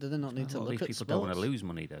 Do they not need A to lot of look these at people sports? don't want to lose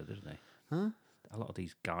money, though, do they? Huh? A lot of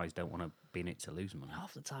these guys don't want to be in it to lose money.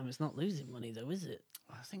 Half the time, it's not losing money, though, is it?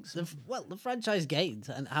 I think so. The franchise gains,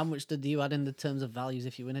 and how much did you add in the terms of values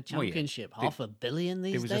if you win a Well, yeah. championship? There- $500 million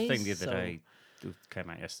these There was days. a thing the other so- day. It came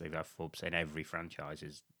out yesterday about Forbes saying every franchise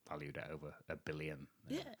is valued at over $1 billion.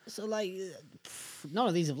 Yeah, so like, none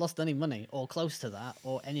of these have lost any money or close to that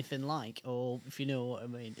or anything like, or if you know what I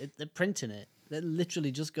mean. They're printing it. They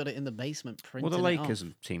literally just got it in the basement printing Well, the it off. Lakers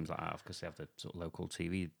and teams like that because they have the sort of local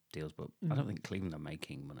TV deals, but I don't think Cleveland are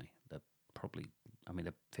making money. They're probably, I mean,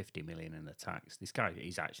 they're 50 million in the tax. This guy,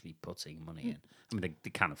 he's actually putting money in. I mean, they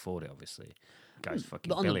can't afford it, obviously. The guy's fucking.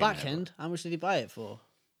 But on the back billionaire, end, how much did he buy it for?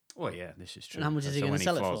 Well, yeah, this is true. And how much is he So going when to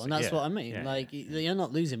sell it flaws for? And that's yeah, what I mean. yeah, like, yeah. you're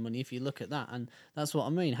not losing money if you look at that. And that's what I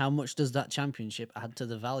mean. How much does that championship add to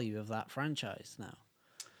the value of that franchise now?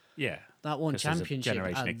 Yeah. That one 'Cause there's a championship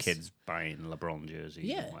generation of adds- kids buying LeBron jerseys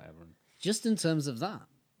Yeah. and whatever. Just in terms of that.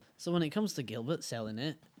 So when it comes to Gilbert selling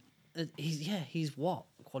it, he's what?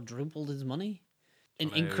 Quadrupled his money? In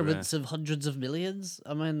know, increments of hundreds of millions?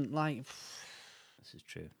 I mean, like, This is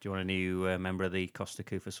true. Do you want a new member of the Costa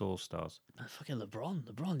Coufas All Stars? fucking LeBron.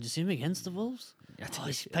 Did you see him against the Wolves? Yeah, Oh,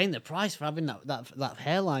 he's paying the price for having that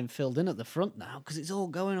hairline filled in at the front now because it's all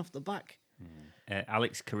going off the back.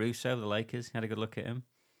 Alex Caruso, the Lakers. You had a good look at him.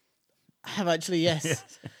 I have actually,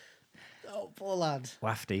 yes. Oh, poor lad.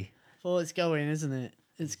 Wafty. Oh, it's going, isn't it?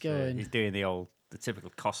 It's going. He's doing the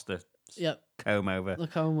typical Costa Yep. comb over.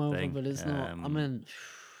 Look home over, thing. but it's not. I mean,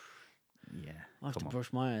 Yeah. I have to come on.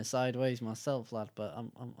 brush my hair sideways myself, lad. But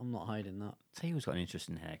I'm not hiding that. Tell you who's got an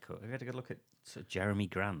interesting haircut. Have you had a good look at sort of Jeremy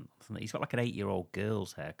Grant? He's got like an 8-year-old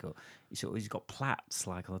girl's haircut. He's got plaits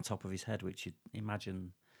like on the top of his head, which you'd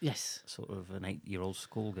imagine Yes, sort of an 8-year-old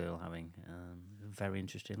schoolgirl having. Very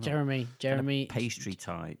interesting. look. Jeremy. Kind of Jeremy. pastry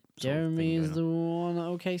type. sort of Jeremy thing is going the on. one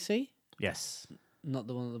at OKC, Yes. not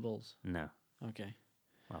the one at the Bulls. No. Okay.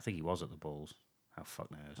 Well, I think he was at the Bulls. How fuck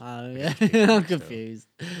knows? Oh yeah, Still. I'm confused.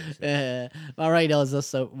 Yeah, my radar's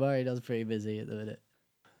pretty busy at the minute.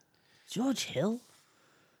 George Hill.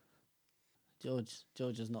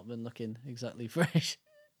 George has not been looking exactly fresh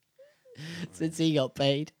since he got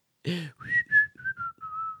paid.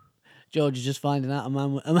 George is just finding out a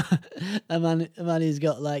man who's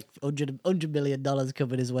got like $100 million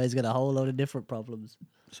coming his way has got a whole load of different problems.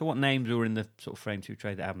 So what names were in the sort of frame to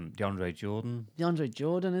trade that haven't? DeAndre Jordan. DeAndre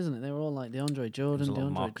Jordan, isn't it? They were all like DeAndre Jordan, There's a lot of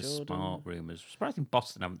DeAndre Marcus Jordan. Smart rumours. Surprising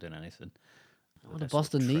Boston haven't done anything. What with do their sort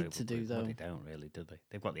of Boston need trade to do, group. Well, though? they don't really, do they?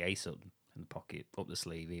 They've got the ace up in the pocket, up the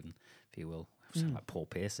sleeve, even if you will. Sound like Paul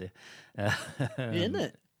Pierce here. Isn't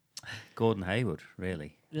it? Gordon Hayward,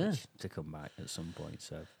 really, Yeah. to come back at some point.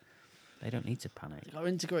 So they don't need to panic. Got to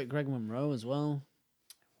integrate Greg Monroe as well.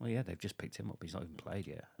 Well, yeah, they've just picked him up. He's not even played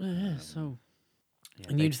yet. Yeah, so. Yeah,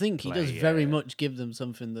 And they you'd think he does play, very much give them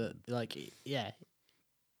something that, like, yeah,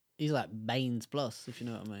 he's like Baines plus, if you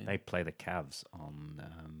know what I mean. They play the Cavs on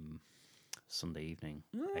Sunday evening,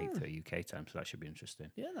 8:30 UK time, so that should be interesting.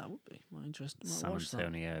 Yeah, that would be my interest. Might San watch that.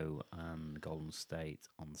 Antonio and Golden State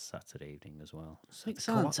on Saturday evening as well. I think the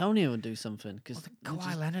San Kawhi- Antonio would do something because the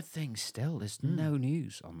Kawhi Leonard thing still, there's no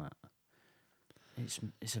news on that.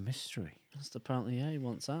 It's a mystery. apparently he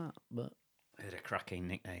wants that, but They had a cracking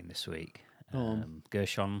nickname this week. Go on.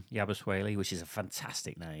 Gershon Yabuswale, which is a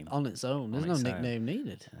fantastic name. on its own, there's On no its own. nickname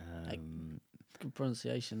needed. Like, Um, good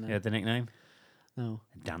pronunciation there. yeah, the nickname? No,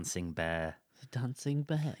 Dancing Bear. the dancing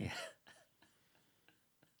bear. Yeah.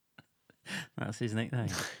 That's his nickname.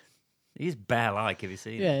 He's bear-like, have you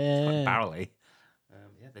seen Yeah, it? yeah, It's quite yeah. barrely.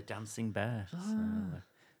 Yeah, the Dancing Bear. So,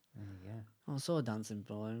 yeah. I saw a dancing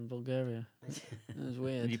boy in Bulgaria. It was Did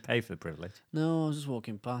weird. you pay for the privilege? No, I was just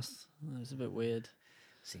walking past. It was a bit weird.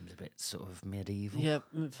 Seems a bit sort of medieval. Yeah,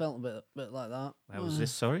 it felt a bit like that. Where was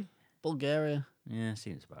this, sorry? Bulgaria. Yeah,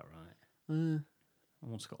 seems about right. I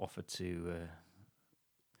once got offered to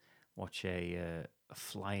watch a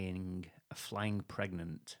flying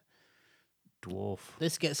pregnant dwarf.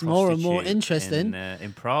 This gets more and more prostitute interesting.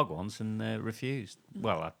 in Prague once and refused.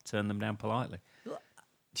 Well, I turned them down politely.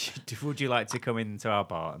 Would you like to come into our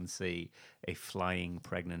bar and see a flying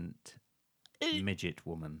pregnant midget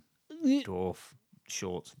woman, dwarf,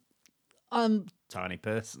 short, tiny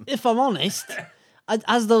person? If I'm honest,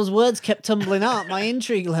 as those words kept tumbling out, my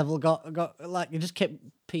intrigue level got like it just kept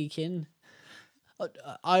peaking.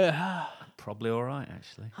 Probably all right,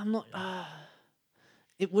 actually. I'm not.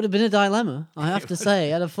 It would have been a dilemma, I have to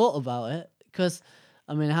say. I'd have thought about it because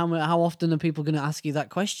I mean, how often are people going to ask you that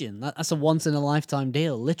question? That's a once in a lifetime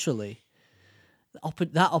deal, literally.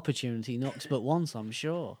 That opportunity knocks but once, I'm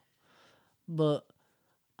sure. But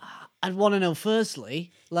I'd want to know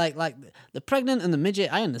firstly, like the pregnant and the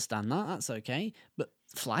midget. I understand that. That's okay. But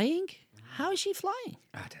flying? How is she flying?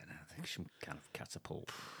 I don't know. I think some kind of catapult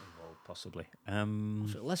involved, possibly. I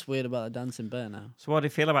feel less weird about the dancing bear now. So what do you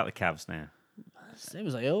feel about the Cavs now? Same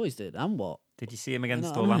as I always did. And what? Did you see him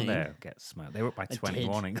against know what I mean? Orlando get smoked? They were up by I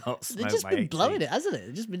 21 and got They've smoked just by been 18. blowing it, hasn't it?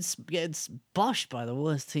 They've just been getting boshed by the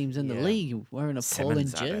worst teams in the Yeah. league, wearing appalling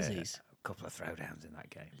Simmons had jerseys. a couple of throwdowns in that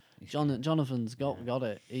game. Jonathan's got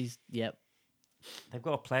it. He's They've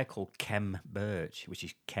got a player called Kem Birch, which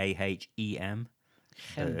is Khem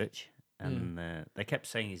Birch, and they kept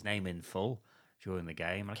saying his name in full during the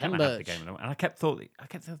game. And I Ken kind of had the Birch. game, and I kept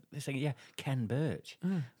saying, "Yeah, Ken Birch."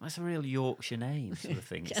 That's a real Yorkshire name sort of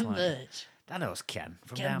thing. It's Ken like, Birch, I know it's Ken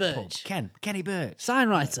from Ken down pub. Birch. Kenny Birch. sign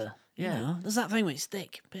writer. Yeah. You know, does that thing with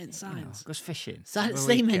stick, paint You know, signs. goes fishing. Steam over the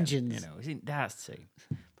weekend, engines. You know, he's in darts team.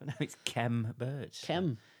 But no, it's Kem Birch.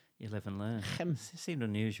 Kem. You live and learn. Kem. It seemed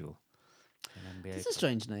unusual. in NBA It's a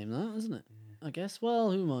strange name, that, isn't it? I guess.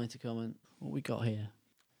 Well, who am I to comment? What we got here?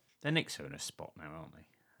 The Knicks are in a spot now, aren't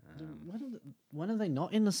they? When are they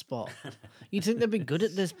not in the spot? You'd think they'd be good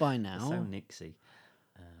at this by They're so now. Knicksy.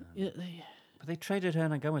 Yeah, But they traded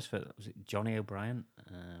Hernan Gomez for, was it Johnny O'Brien?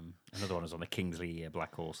 Another one was on the Kingsley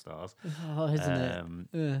Black All Stars. oh, isn't it?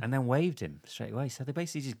 Yeah. And then waived him straight away. So they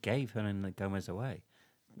basically just gave Hernan Gomez away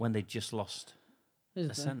when they just lost Is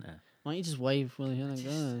a it? centre. Why don't you just wave Willie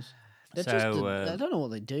Hernandez? They're So, just, I don't know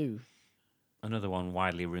what they do. Another one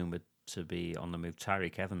widely rumoured to be on the move,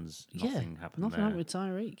 Tyreek Evans. Nothing happened Nothing there. happened with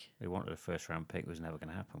Tyreek. They wanted a first round pick. It was never going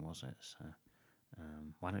to happen, was it? So,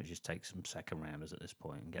 why don't you just take some second rounders at this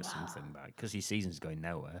point and get something back? Because his season's going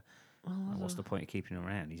nowhere. What's the point of keeping him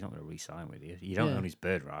around? He's not going to re-sign with you. You don't own his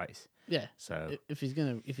bird rights. Yeah. So If he's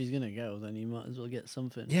gonna go, then you might as well get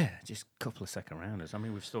something. yeah, just a couple of second rounders. I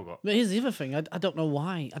mean, we've still got. But here's the other thing. I don't know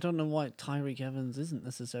why. I don't know why Tyreek Evans isn't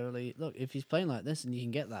necessarily. Look, if he's playing like this and you can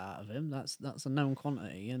get that out of him, that's a known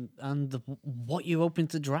quantity. And what you're hoping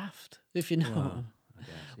to draft, if you know. Well, I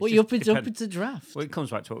guess. what It's you're just hoping to draft. Well, it comes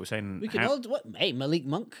back to what we're saying. We can all. Hey, Malik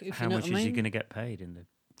Monk. If how you know much what I is he mean. going to get paid in the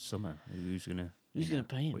summer? Who's going to? Who's gonna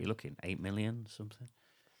pay him? What are you looking? 8 million, something.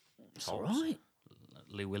 That's all right.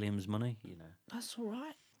 Lou Williams money, you know. That's all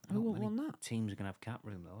right. Who Not won't many want that? Teams are going to have cap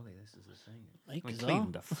room, though, are they? This is the thing. I mean, Lakers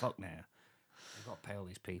Cleveland are fucked now. They've got to pay all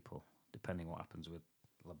these people, depending what happens with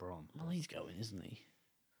LeBron. Well, he's going, isn't he?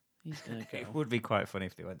 He's gonna go. It would be quite funny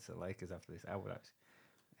if they went to the Lakers after this. I would actually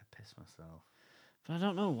piss myself. But I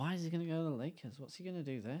don't know. Why is he going to go to the Lakers? What's he going to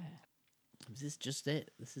do there? Is this just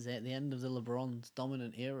it? This is it. The end of the LeBron's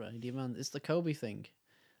dominant era. It's the Kobe thing.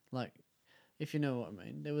 Like, if you know what I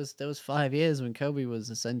mean. There was 5 years when Kobe was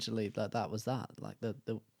essentially like that was that. Like the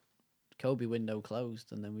Kobe window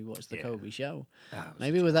closed and then we watched the Kobe show.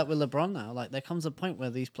 Maybe with LeBron now, like there comes a point where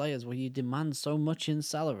these players where you demand so much in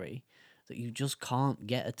salary that you just can't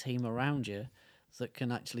get a team around you that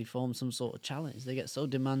can actually form some sort of challenge. They get so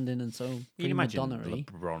demanding and so You prima imagine donnery.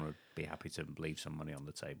 LeBron would be happy to leave some money on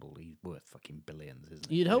the table. He's worth fucking billions, isn't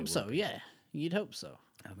he? You'd Really hope would so, be. yeah. You'd hope so.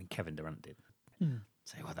 I mean, Kevin Durant did.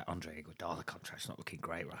 Say, well, that Andre Iguodala contract's not looking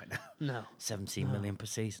great right now. No. 17 million per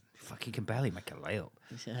season. Fuck, he can barely make a layup.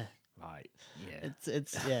 Yeah. Like, yeah.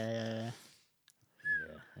 It's yeah.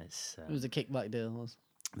 Yeah, it's... It was a kickback deal. Was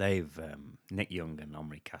They've Nick Young and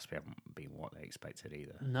Omri Caspi haven't been what they expected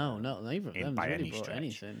either. no, neither of them by really any brought stretch.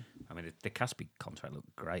 anything. I mean, the Caspi contract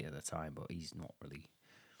looked great at the time, but he's not really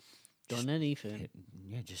Done anything.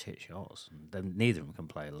 just hit shots. And then neither of them can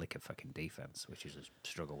play a lick of fucking defense, which is a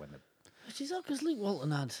struggle when they're. Which is odd because Luke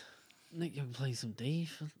Walton had Nick Young play some D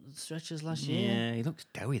for stretches last year. Yeah, he looks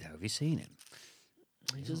doughy though. Have you seen him?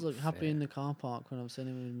 He just looked happy in the car park when I've seen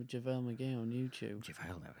him with JaVale McGee on YouTube.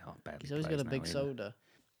 JaVale never barely He's always got plays a big now, either. soda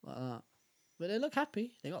like that. But they look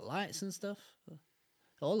happy. They got lights and stuff. It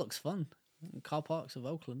all looks fun. Car parks of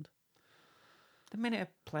Oakland. The minute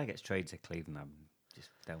a player gets traded to Cleveland, I just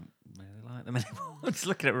don't really like them anymore. I'm just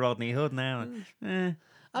looking at Rodney Hood now.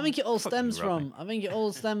 I think it all Fuck you, stems Rodney. from. I think it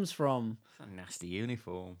all stems from. It's a nasty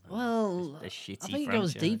uniform. Well, a shitty I think it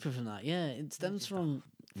goes franchise. deeper than that. Yeah, it stems from.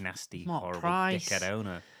 Nasty, Mark horrible Price. dickhead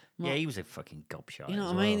owner. Mark- Yeah, he was a fucking gobshite. You know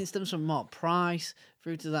as what I mean? well. It stems from Mark Price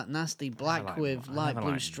through to that nasty black like with I light never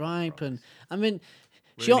blue liked stripe, Mark and I mean,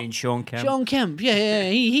 Ruining Sean Kemp. Sean Kemp, yeah,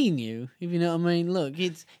 he knew. If you know what I mean. Look,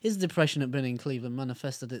 his depression at being in Cleveland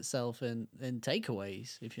manifested itself in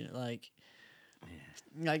takeaways. If you like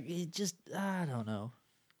it just I don't know,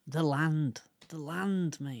 the land,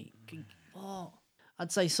 mate. Oh,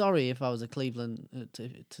 I'd say sorry if I was a Cleveland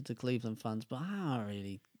to the Cleveland fans, but I don't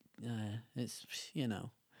really. It's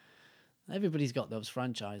everybody's got those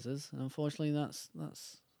franchises, and unfortunately, that's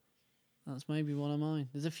maybe one of mine.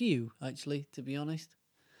 There's a few actually, to be honest.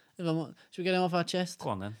 Should we get them off our chest? Go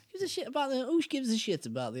on then. Who gives a shit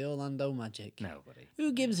about the Orlando Magic? Nobody.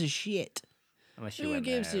 Who gives a shit? Unless you Who went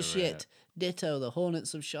gives there, a shit? Ditto the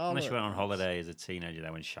Hornets of Charlotte. Unless you went on holiday as a teenager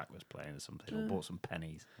there when Shaq was playing or something, or bought some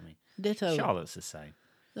pennies. I mean, Ditto Charlotte's the same.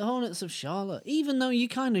 the Hornets of Charlotte. Even though you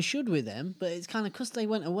kind of should with them, but it's kind of because they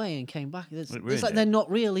went away and came back. It's ruined like it. they're not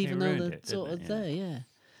real, even though ruined they're it, sort didn't of it? there. Yeah.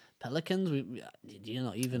 Pelicans, you're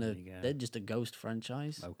not even There you go. they're just a ghost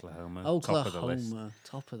franchise. Oklahoma. Oklahoma,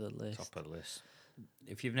 Top of the list. top of the list.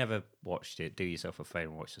 If you've never watched it, do yourself a favour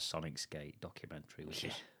and watch the Sonic Skate documentary, which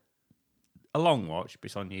is a long watch, but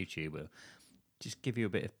it's on YouTube. It'll just give you a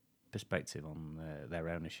bit of perspective on their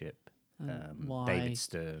ownership. Why? David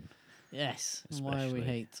Stern, Yes, and why we especially.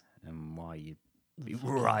 hate. and why you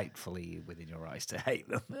rightfully within your rights to hate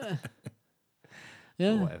them for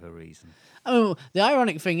Yeah. whatever reason. I mean, the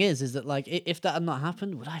ironic thing is that like if that had not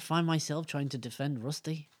happened, would I find myself trying to defend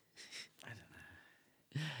Rusty? I don't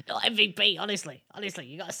know. No MVP, honestly,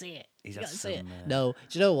 you gotta see it. He's You had gotta see it. some, No,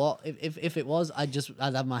 do you know what? If it was, I'd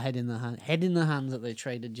have my head in the hands that they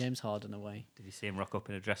traded James Harden away. Did you see him rock up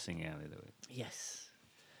in a dressing gown the other week? Yes,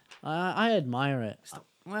 I admire it.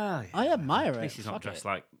 Well, I admire at it. least he's not Fuck dressed it.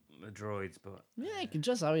 like the droids, but Yeah, he can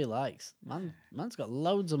dress how he likes. Man's got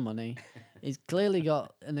loads of money. He's clearly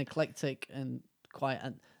got an eclectic and quite,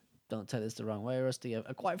 and don't take this the wrong way, Rusty,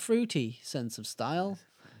 a quite fruity sense of style.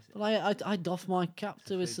 But I doff my cap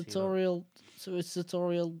to his sartorial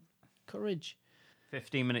courage.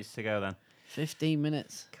 15 minutes to go then. 15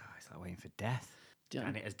 minutes. God, it's like waiting for death. Do you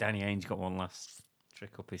know- Has Danny Ainge got one last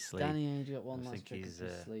trick up his sleeve? Danny Ainge got one I last think trick up he's,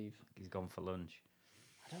 his sleeve. He's gone for lunch.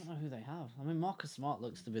 I don't know who they have. I mean, Marcus Smart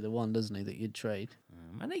looks to be the one, doesn't he, that you'd trade?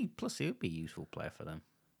 And plus he would be a useful player for them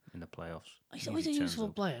in the playoffs. He's always a Usually turns useful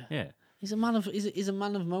up. player. Yeah. He's a man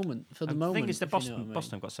of moment for the And moment. the thing is, the if you know what I mean.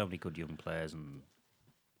 Boston have got so many good young players and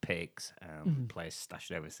picks and Mm-hmm. players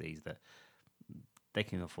stashed overseas that they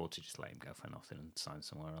can afford to just let him go for nothing and sign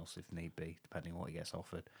somewhere else if need be, depending on what he gets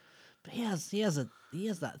offered. But he has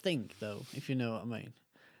that thing though, if you know what I mean.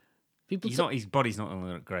 People His body's not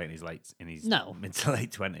only great in his No. mid to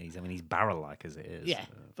late 20s. I mean, he's barrel like as it is. yeah,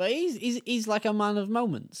 but he's like a man of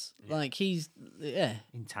moments. Like he's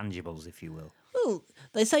Intangibles, if you will. Well,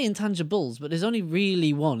 they say intangibles, but there's only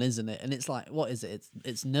really one, isn't it? And it's like, what is it?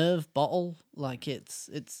 It's nerve bottle, like it's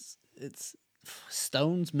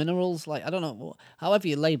stones, minerals, like I don't know, however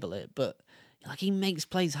you label it, but like he makes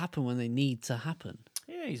plays happen when they need to happen.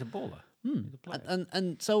 Yeah, he's a baller. He's a player.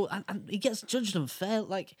 And so he gets judged unfair.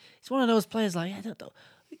 Like he's one of those players. Like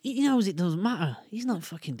he knows it doesn't matter. He's not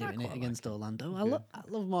fucking doing it quite against like Orlando. I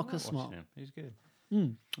love Marcus Smart. Watching him. He's good.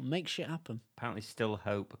 Make shit happen. Apparently, still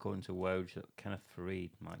hope, according to Woj, that Kenneth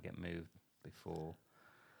Fareed might get moved before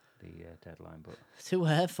the deadline. But To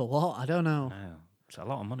her for what? I don't know. no, it's a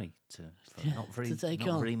lot of money for not very, to take not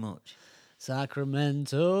on. very much.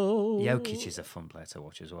 Sacramento. Jokic is a fun player to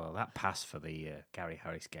watch as well. That pass for the Gary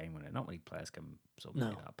Harris game winner. Not many players can sort of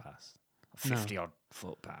make that pass. 50-odd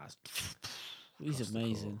foot pass. He's across the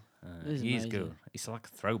amazing. court. He's He's amazing. good. It's like a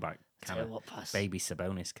throwback Tell kind you of what pass. baby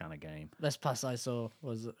Sabonis kind of game. Best pass I saw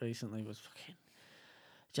was fucking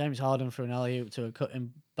James Harden for an alley oop to a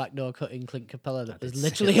backdoor cutting Clint Capella that was did see-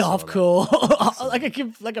 literally I saw off that.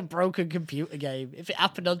 court, like a broken computer game. If it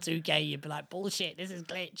happened on 2K, you'd be like, bullshit. This is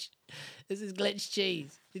glitch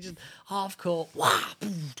cheese. He just half court. Wow.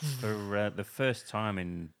 For the first time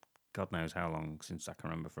in God knows how long, since I can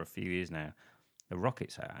remember, for a few years now, the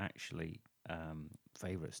Rockets are actually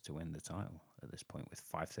favourites to win the title at this point with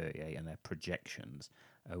 538 and their projections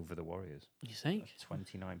over the Warriors. You think?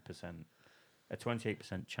 29%. A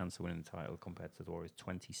 28% chance of winning the title compared to the Warriors'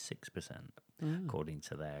 26%, according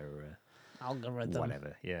to their Algorithm.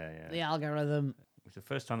 whatever. Yeah. The algorithm. It's the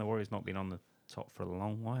first time the Warriors not been on the top for a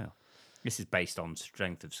long while. This is based on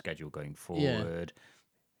strength of schedule going forward,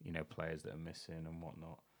 players that are missing and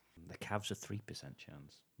whatnot. The Cavs are 3%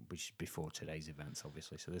 chance, which is before today's events,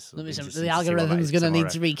 obviously. So this The algorithm's going to need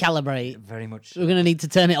to recalibrate. Very much. We're going to need to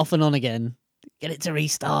turn it off and on again. Get it to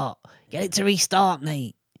restart.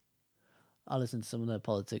 Nate. I listen to some of their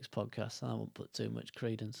politics podcasts. I won't put too much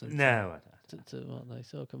credence into No, I don't. to what they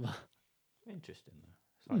talk about. Interesting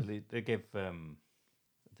though. It's like they give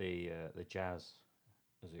the Jazz,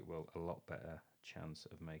 as it will, a lot better chance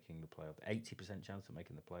of making the playoffs. 80% chance of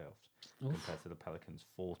making the playoffs compared to the Pelicans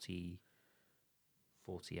 48.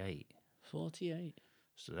 48.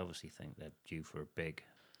 So they obviously think they're due for a big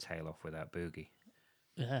tail off without Boogie.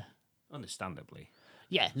 Yeah. Understandably.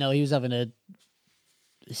 Yeah, no, he was having a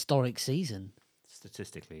historic season.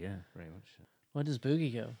 Statistically, yeah, very much so. Where does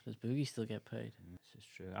Boogie go? Does Boogie still get paid? This is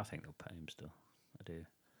true. I think they'll pay him still. I do.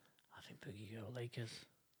 I think Boogie go Lakers.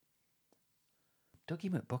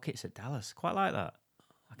 Dougie McBuckets at Dallas. Quite like that.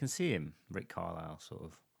 I can see him, Rick Carlisle, sort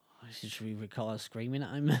of. Should we recall screaming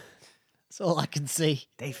at him? That's all I can see.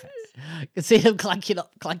 Defense. I can see him clanking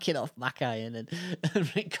off Mackay and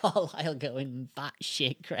Rick Carlisle going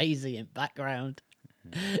batshit crazy in background.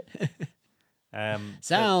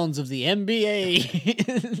 Sounds of the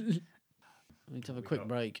NBA. We need to have a quick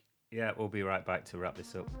break. Yeah, we'll be right back to wrap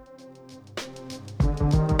this up.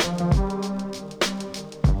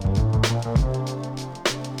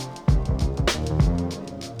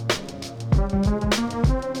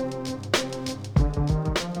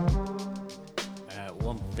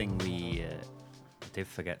 One thing we did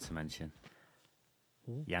forget to mention.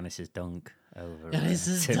 Giannis's dunk over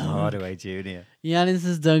Giannis's Tim dunk. Hardaway Jr.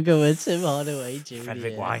 Giannis's dunk with Tim Hardaway Jr.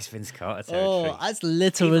 Frederick Weiss, Vince Carter territory. Oh, that's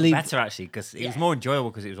literally Even better actually because it was more enjoyable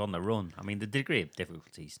because it was on the run. I mean, the degree of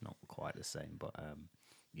difficulty is not quite the same, but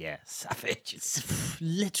yeah, savage.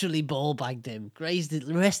 literally ball bagged him, grazed it,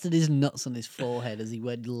 rested his nuts on his forehead as he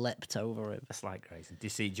went leapt over him. That's like crazy. Do you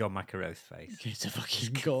see John McEnroe's face? It's a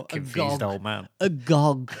fucking Confused old man.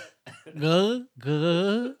 Agog.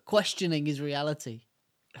 Questioning his reality.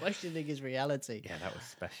 Questioning his reality. Yeah, that was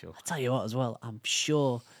special. I tell you what, as well, I'm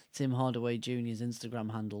sure Tim Hardaway Jr.'s Instagram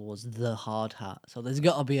handle was the hard hat. So there's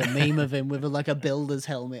got to be a meme of him with like a builder's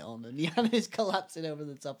helmet on and Giannis collapsing over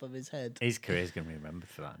the top of his head. His career's going to be remembered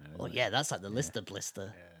for that now. Well, Isn't yeah, that's like the Lister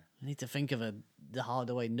blister. Yeah. I need to think of the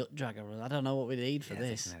Hardaway nut dragger. I don't know what we need for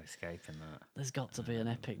There's this. no escaping that. There's got to be an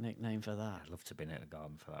epic nickname for that. I'd love to have been at the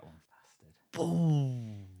Garden for that one. Bastard.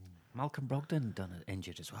 Boom. Malcolm Brogdon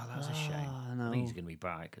injured as well. That was a shame. I I know. think he's going to be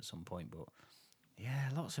back at some point, but yeah,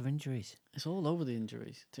 lots of injuries. It's all over the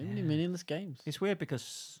injuries. Too many meaningless games. It's weird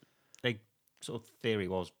because they sort of theory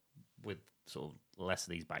was with sort of less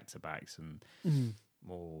of these back to backs and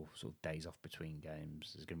more sort of days off between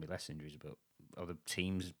games, there's going to be less injuries. But are the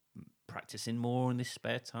teams practicing more in this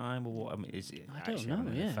spare time, or what? I mean, is it I don't actually know,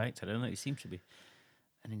 having an yeah. effect? I don't know. It seems to be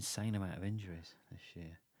an insane amount of injuries this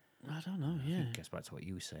year. I don't know, I yeah. think it gets back to what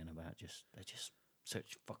you were saying about they're just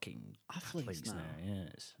such fucking Athletes athletes now. now. Yeah,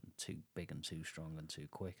 it's too big and too strong and too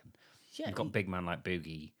quick. And Yeah, you've got a big man like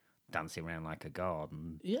Boogie dancing around like a guard,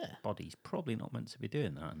 and yeah. body's probably not meant to be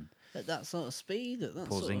doing that. And At that sort of speed. At that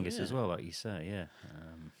Paul sort of, Zingis yeah. as well, like you say, yeah.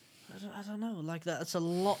 I don't know. Like that's a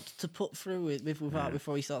lot to put through it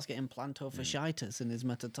before he starts getting plantar fasciitis in his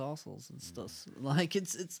metatarsals and stuff. Like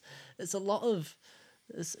it's a lot of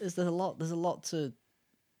there's a lot to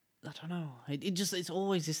I don't know. It's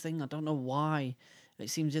always this thing. I don't know why.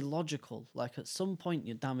 It seems illogical. Like at some point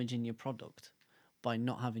you're damaging your product by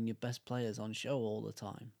not having your best players on show all the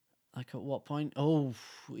time. Like at what point? Oh,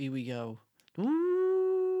 here we go.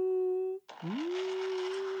 Ooh, ooh,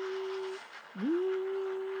 ooh.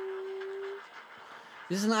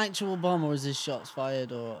 Is this an actual bomb or is this shots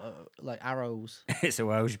fired or like arrows? It's a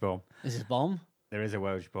Welsh bomb. Is this bomb? There is a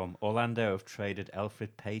Welsh bomb. Orlando have traded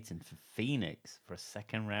Alfred Payton for Phoenix for a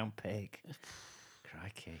second round pick.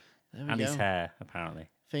 Crikey. There we And go. his hair, apparently.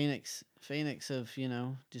 Phoenix of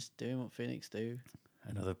just doing what Phoenix do.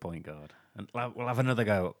 Another point guard. And we'll have another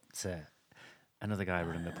go to another guy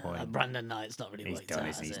running the point. Brandon Knight's not really He's worked done, out,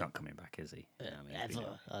 isn't he? has He's it? not coming back, is he? Yeah, I mean, he's been-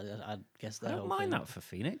 Ever. I guess I that. don't mind that for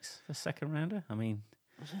Phoenix, for second rounder. I mean,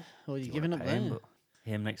 What are you you giving wanna up pay there? him, but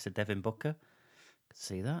him next to Devin Booker. Could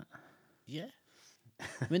see that. Yeah.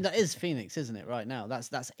 I mean that is Phoenix, isn't it? Right now,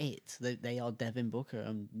 that's it. They are Devin Booker,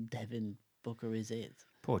 and Devin Booker is it,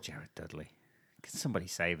 Poor Jared Dudley. Can somebody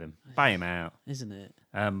save him? Buy him out. isn't it?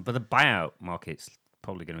 But the buyout market's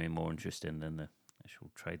probably going to be more interesting than the actual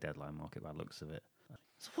trade deadline market by the looks of it.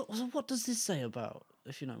 So what does this say about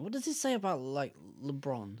what does this say about like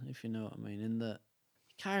LeBron, if you know what I mean? In that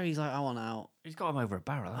Kyrie's like, I want out. He's got him over a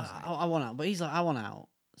barrel, hasn't he? I want out, but he's like, I want out.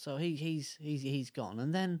 So he's gone,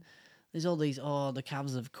 and then there's all these. Oh, the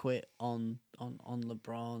Cavs have quit on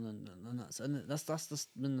LeBron, and that's the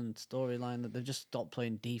storyline that they've just stopped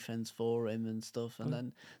playing defense for him and stuff, and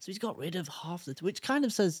then so he's got rid of half which kind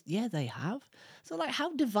of says, yeah, they have. So like,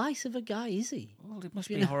 how divisive a guy is he? Well, it must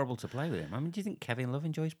be horrible to play with him. I mean, do you think Kevin Love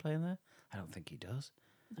enjoys playing there? I don't think he does.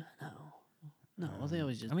 No, well, they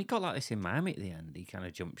always just I mean, he got like this in Miami at the end. He kind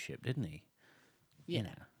of jumped ship, didn't he? yeah.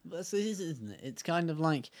 But that's it, isn't it? It's kind of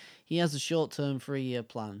like he has a short-term 3-year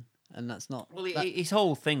plan. And that's not. Well, his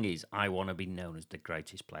whole thing is, I want to be known as the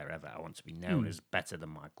greatest player ever. I want to be known as better than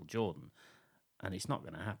Michael Jordan. And it's not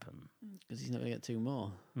going to happen. Because he's not going to get 2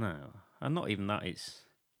 more. No. And not even that. It's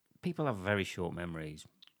people have very short memories.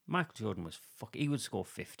 Michael Jordan was he would score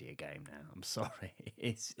 50 a game now. I'm sorry.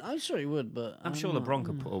 I'm sure he would, but I'm sure LeBron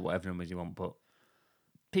could put whatever numbers you want, but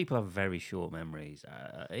people have very short memories.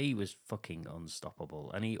 He was fucking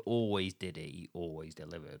unstoppable, and he always did it. He always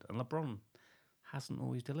delivered, and LeBron hasn't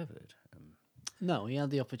always delivered. No, he had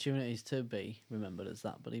the opportunities to be remembered as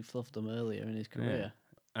that, but he fluffed them earlier in his career.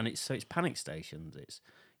 And it's panic stations. It's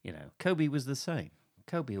Kobe was the same.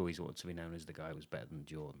 Kobe always wanted to be known as the guy who was better than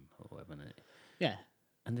Jordan or whatever. Yeah.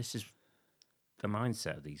 And this is the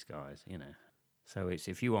mindset of these guys, So it's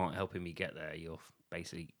if you aren't helping me get there, you're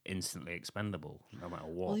basically instantly expendable, no matter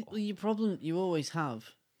what. Well, your problem you always have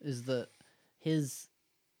is that his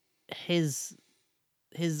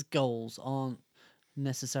goals aren't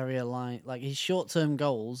necessarily aligned. Like his short-term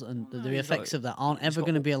goals and the effects of that aren't ever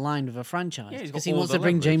going to be aligned with a franchise because he wants to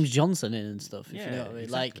bring James Johnson in and stuff. If you know what I mean.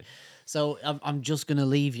 Exactly. Like, so I'm just going to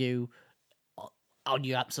leave you on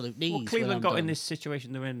your absolute knees. Well, Cleveland got in this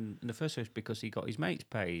situation they're in the first place because he got his mates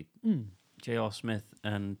paid, J.R. Smith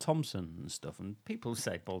and Thompson and stuff, and people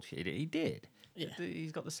say bullshit. He did. Yeah.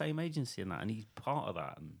 He's got the same agency and that, and he's part of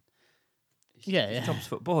that. And it's Tops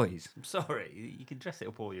Foot Boys. I'm sorry, you can dress it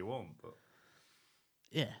up all you want, but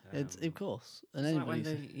it's of course. And it's like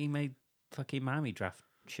when he made fucking Miami draft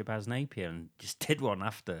Shabazz Napier and just did one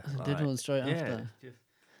after. Did one straight yeah, after.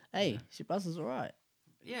 Hey, Shabazz is all right.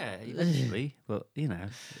 Yeah, eventually, but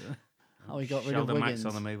How he got rid of Sheldon Wiggins. Mack's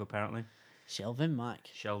on the move apparently. Shelvin Mack.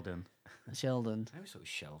 Sheldon. I always thought it was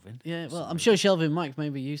Shelvin. Yeah, well, I'm sure Shelvin Mack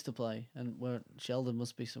maybe used to play, and where Sheldon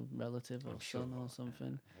must be some relative or son or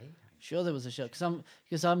something. Sure, there was a show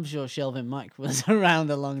because I'm sure Shelvin Mack was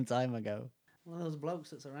around a long time ago. One of those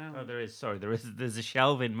blokes that's around. Oh, there is. Sorry, there's a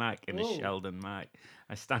Shelvin Mack and a Sheldon Mack.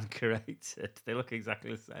 I stand corrected. They look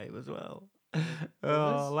exactly the same as well.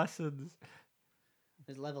 Lessons.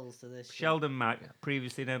 There's levels to this. Sheldon Mack,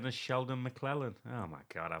 previously known as Sheldon McClellan. Oh my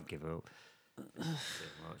God, I'll give up.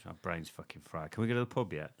 My brain's fucking fried. Can we go to the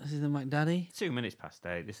pub yet? This is the McDaddy. 2 minutes past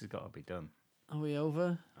 8. This has got to be done. Are we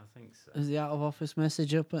over? I think so. Is the out of office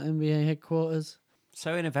message up at NBA headquarters?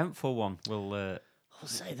 So an eventful one. We'll I'll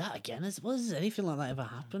say that again. Has anything like that ever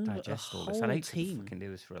happened? digest a all whole this. I hate to team. fucking do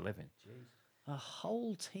this for a living. A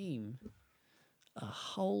whole team.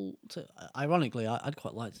 Ironically, I'd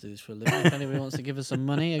quite like to do this for a living. If anybody wants to give us some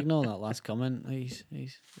money, ignore that last comment.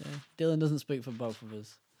 Dylan doesn't speak for both of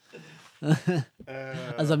us.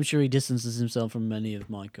 As I'm sure he distances himself from many of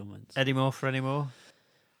my comments. Any more for any more?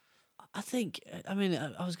 I think, I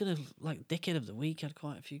was going to, Dickhead of the Week had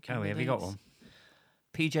quite a few candidates. Oh, have you got one?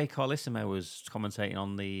 PJ Carlissimo was commentating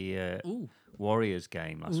on the Warriors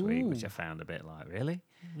game last week, which I found a bit really?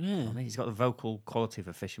 Yeah. I mean, he's got the vocal quality of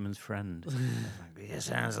a fisherman's friend. It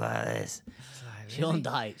sounds like this. Sean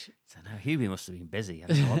Dyche. So no, Hubie must have been busy. I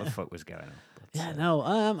don't know what the fuck was going on. But,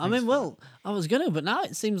 I was going to, but now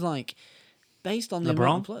it seems like, based on the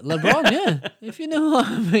LeBron? LeBron, yeah. If you know what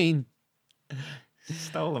I mean.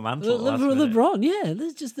 Stole the mantle. LeBron, yeah.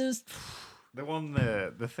 There's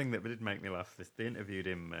the thing that did make me laugh. They interviewed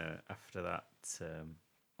him after that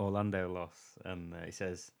Orlando loss, and he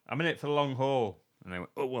says, "I'm in it for the long haul." And they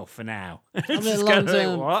went, "Oh well, for now." I'm in the long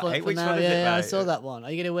term. What? For Which now, one is it, I mate? saw that one.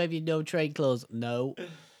 Are you gonna wave your no trade clause? No.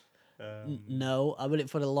 No, I'm in it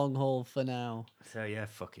for the long haul for now. So yeah,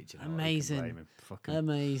 fuck it. You know Amazing. What, you can blame him. Fuck him.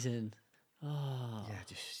 Amazing. Oh. Yeah,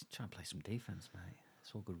 just try and play some defense, mate.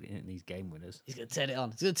 It's all good in these game winners. He's gonna turn it on.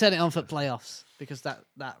 He's gonna turn it on for playoffs because that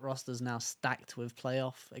roster's now stacked with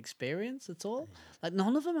playoff experience at all. Like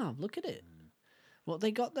none of them have. Look at it. What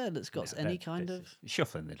they got there that's got any kind of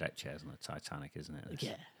shuffling the deck chairs on the Titanic, isn't it?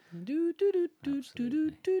 Yeah. Do do do do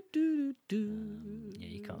do do do do do. Yeah,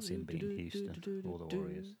 you can't see him beating Houston or the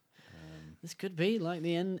Warriors. This could be like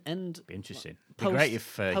the end. Be interesting. Be great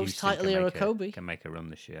if Houston Kobe can make a run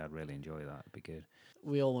this year. I'd really enjoy that. It'd be good.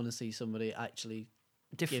 We all want to see somebody actually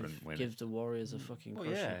different give the Warriors a fucking crush.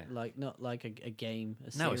 Yeah. Like not like a game,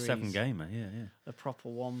 a series. No, a 7-gamer. Yeah. A proper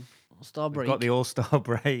one. All-Star break. We've got the All-Star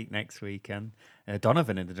break next weekend.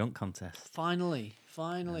 Donovan in the dunk contest. Finally.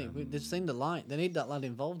 They've seen the light. They need that lad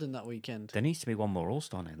involved in that weekend. There needs to be one more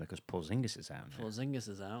All-Star name because Porzingis is out now. Porzingis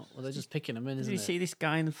is out. Well, they're just picking him in, Did isn't you it? see this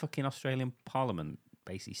guy in the fucking Australian Parliament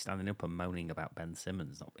basically standing up and moaning about Ben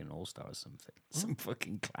Simmons not being an All-Star or something? Some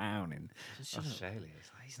fucking clown in Australia.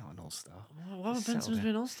 He's not an All-Star. Why would Ben Simmons be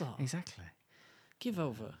an All-Star? Exactly. Give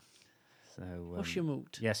over. So What's your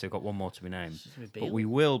moot? Yeah, so we've got one more to be named. Beal? But we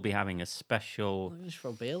will be having a special... Just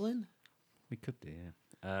throw Beal in. We could do,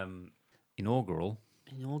 yeah. Inaugural.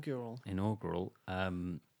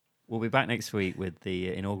 We'll be back next week with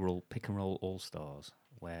the inaugural Pick and Roll All-Stars,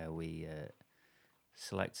 where we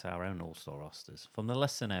select our own All-Star rosters from the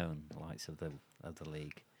lesser-known likes of the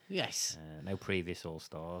league. Yes. No previous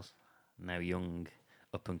All-Stars, no young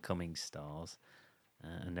up-and-coming stars,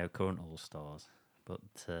 and no current All-Stars. But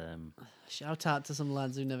Shout out to some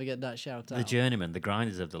lads who never get that shout out. the journeymen, the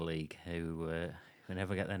grinders of the league, who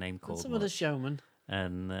never get their name And called some of the much. showmen,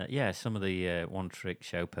 And some of the one-trick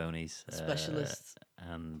show ponies, specialists.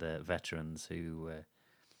 and veterans who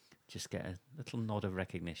just get a little nod of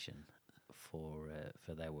recognition for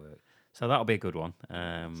their work. So that'll be a good one.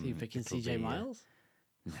 So you picking it'll CJ be, Miles?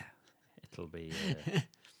 No, it'll be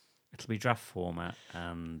it'll be draft format,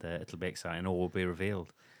 and it'll be exciting. All will be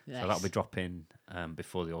revealed. Yes. So that'll be dropping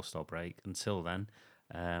before the All-Star break. Until then,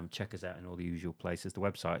 check us out in all the usual places. The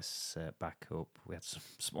website's back up. We had some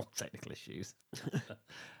small technical issues.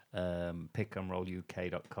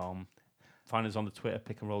 pickandrolluk.com. Find us on the Twitter,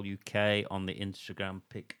 Pick and Roll UK, on the Instagram,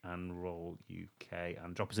 Pick and Roll UK,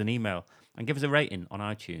 and drop us an email and give us a rating on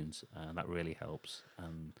iTunes. That really helps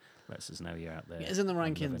and lets us know you're out there. Get us in the and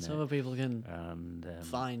loving rankings so it. other people can And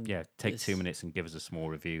find. take this. 2 minutes and give us a small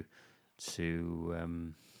review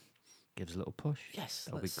to give us a little push. Yes,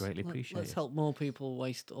 that'll be greatly appreciated. Let's help more people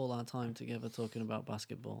waste all our time together talking about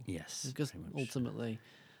basketball. Yes, Because very much. ultimately,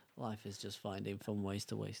 life is just finding fun ways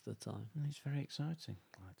to waste the time. It's very exciting,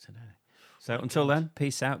 like today. So until then,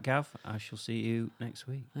 peace out, Gav. I shall see you next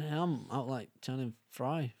week. Hey, I'm out like Channing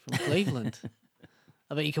Fry from Cleveland.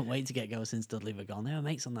 I bet you couldn't wait to get going since Dudley were gone. They were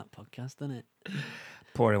mates on that podcast, didn't it?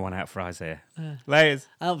 Pouring one out for Isaiah. Layers.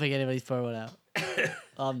 I don't think anybody's throwing out.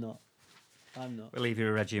 I'm not. We'll leave you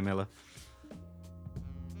with Reggie Miller.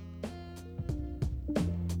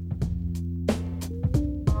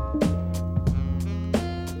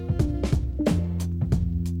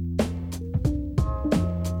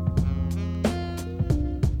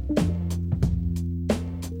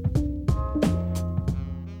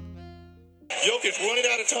 Jokic running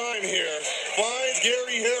out of time here. Finds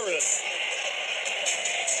Gary Harris.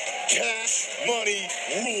 Cash money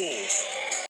rules.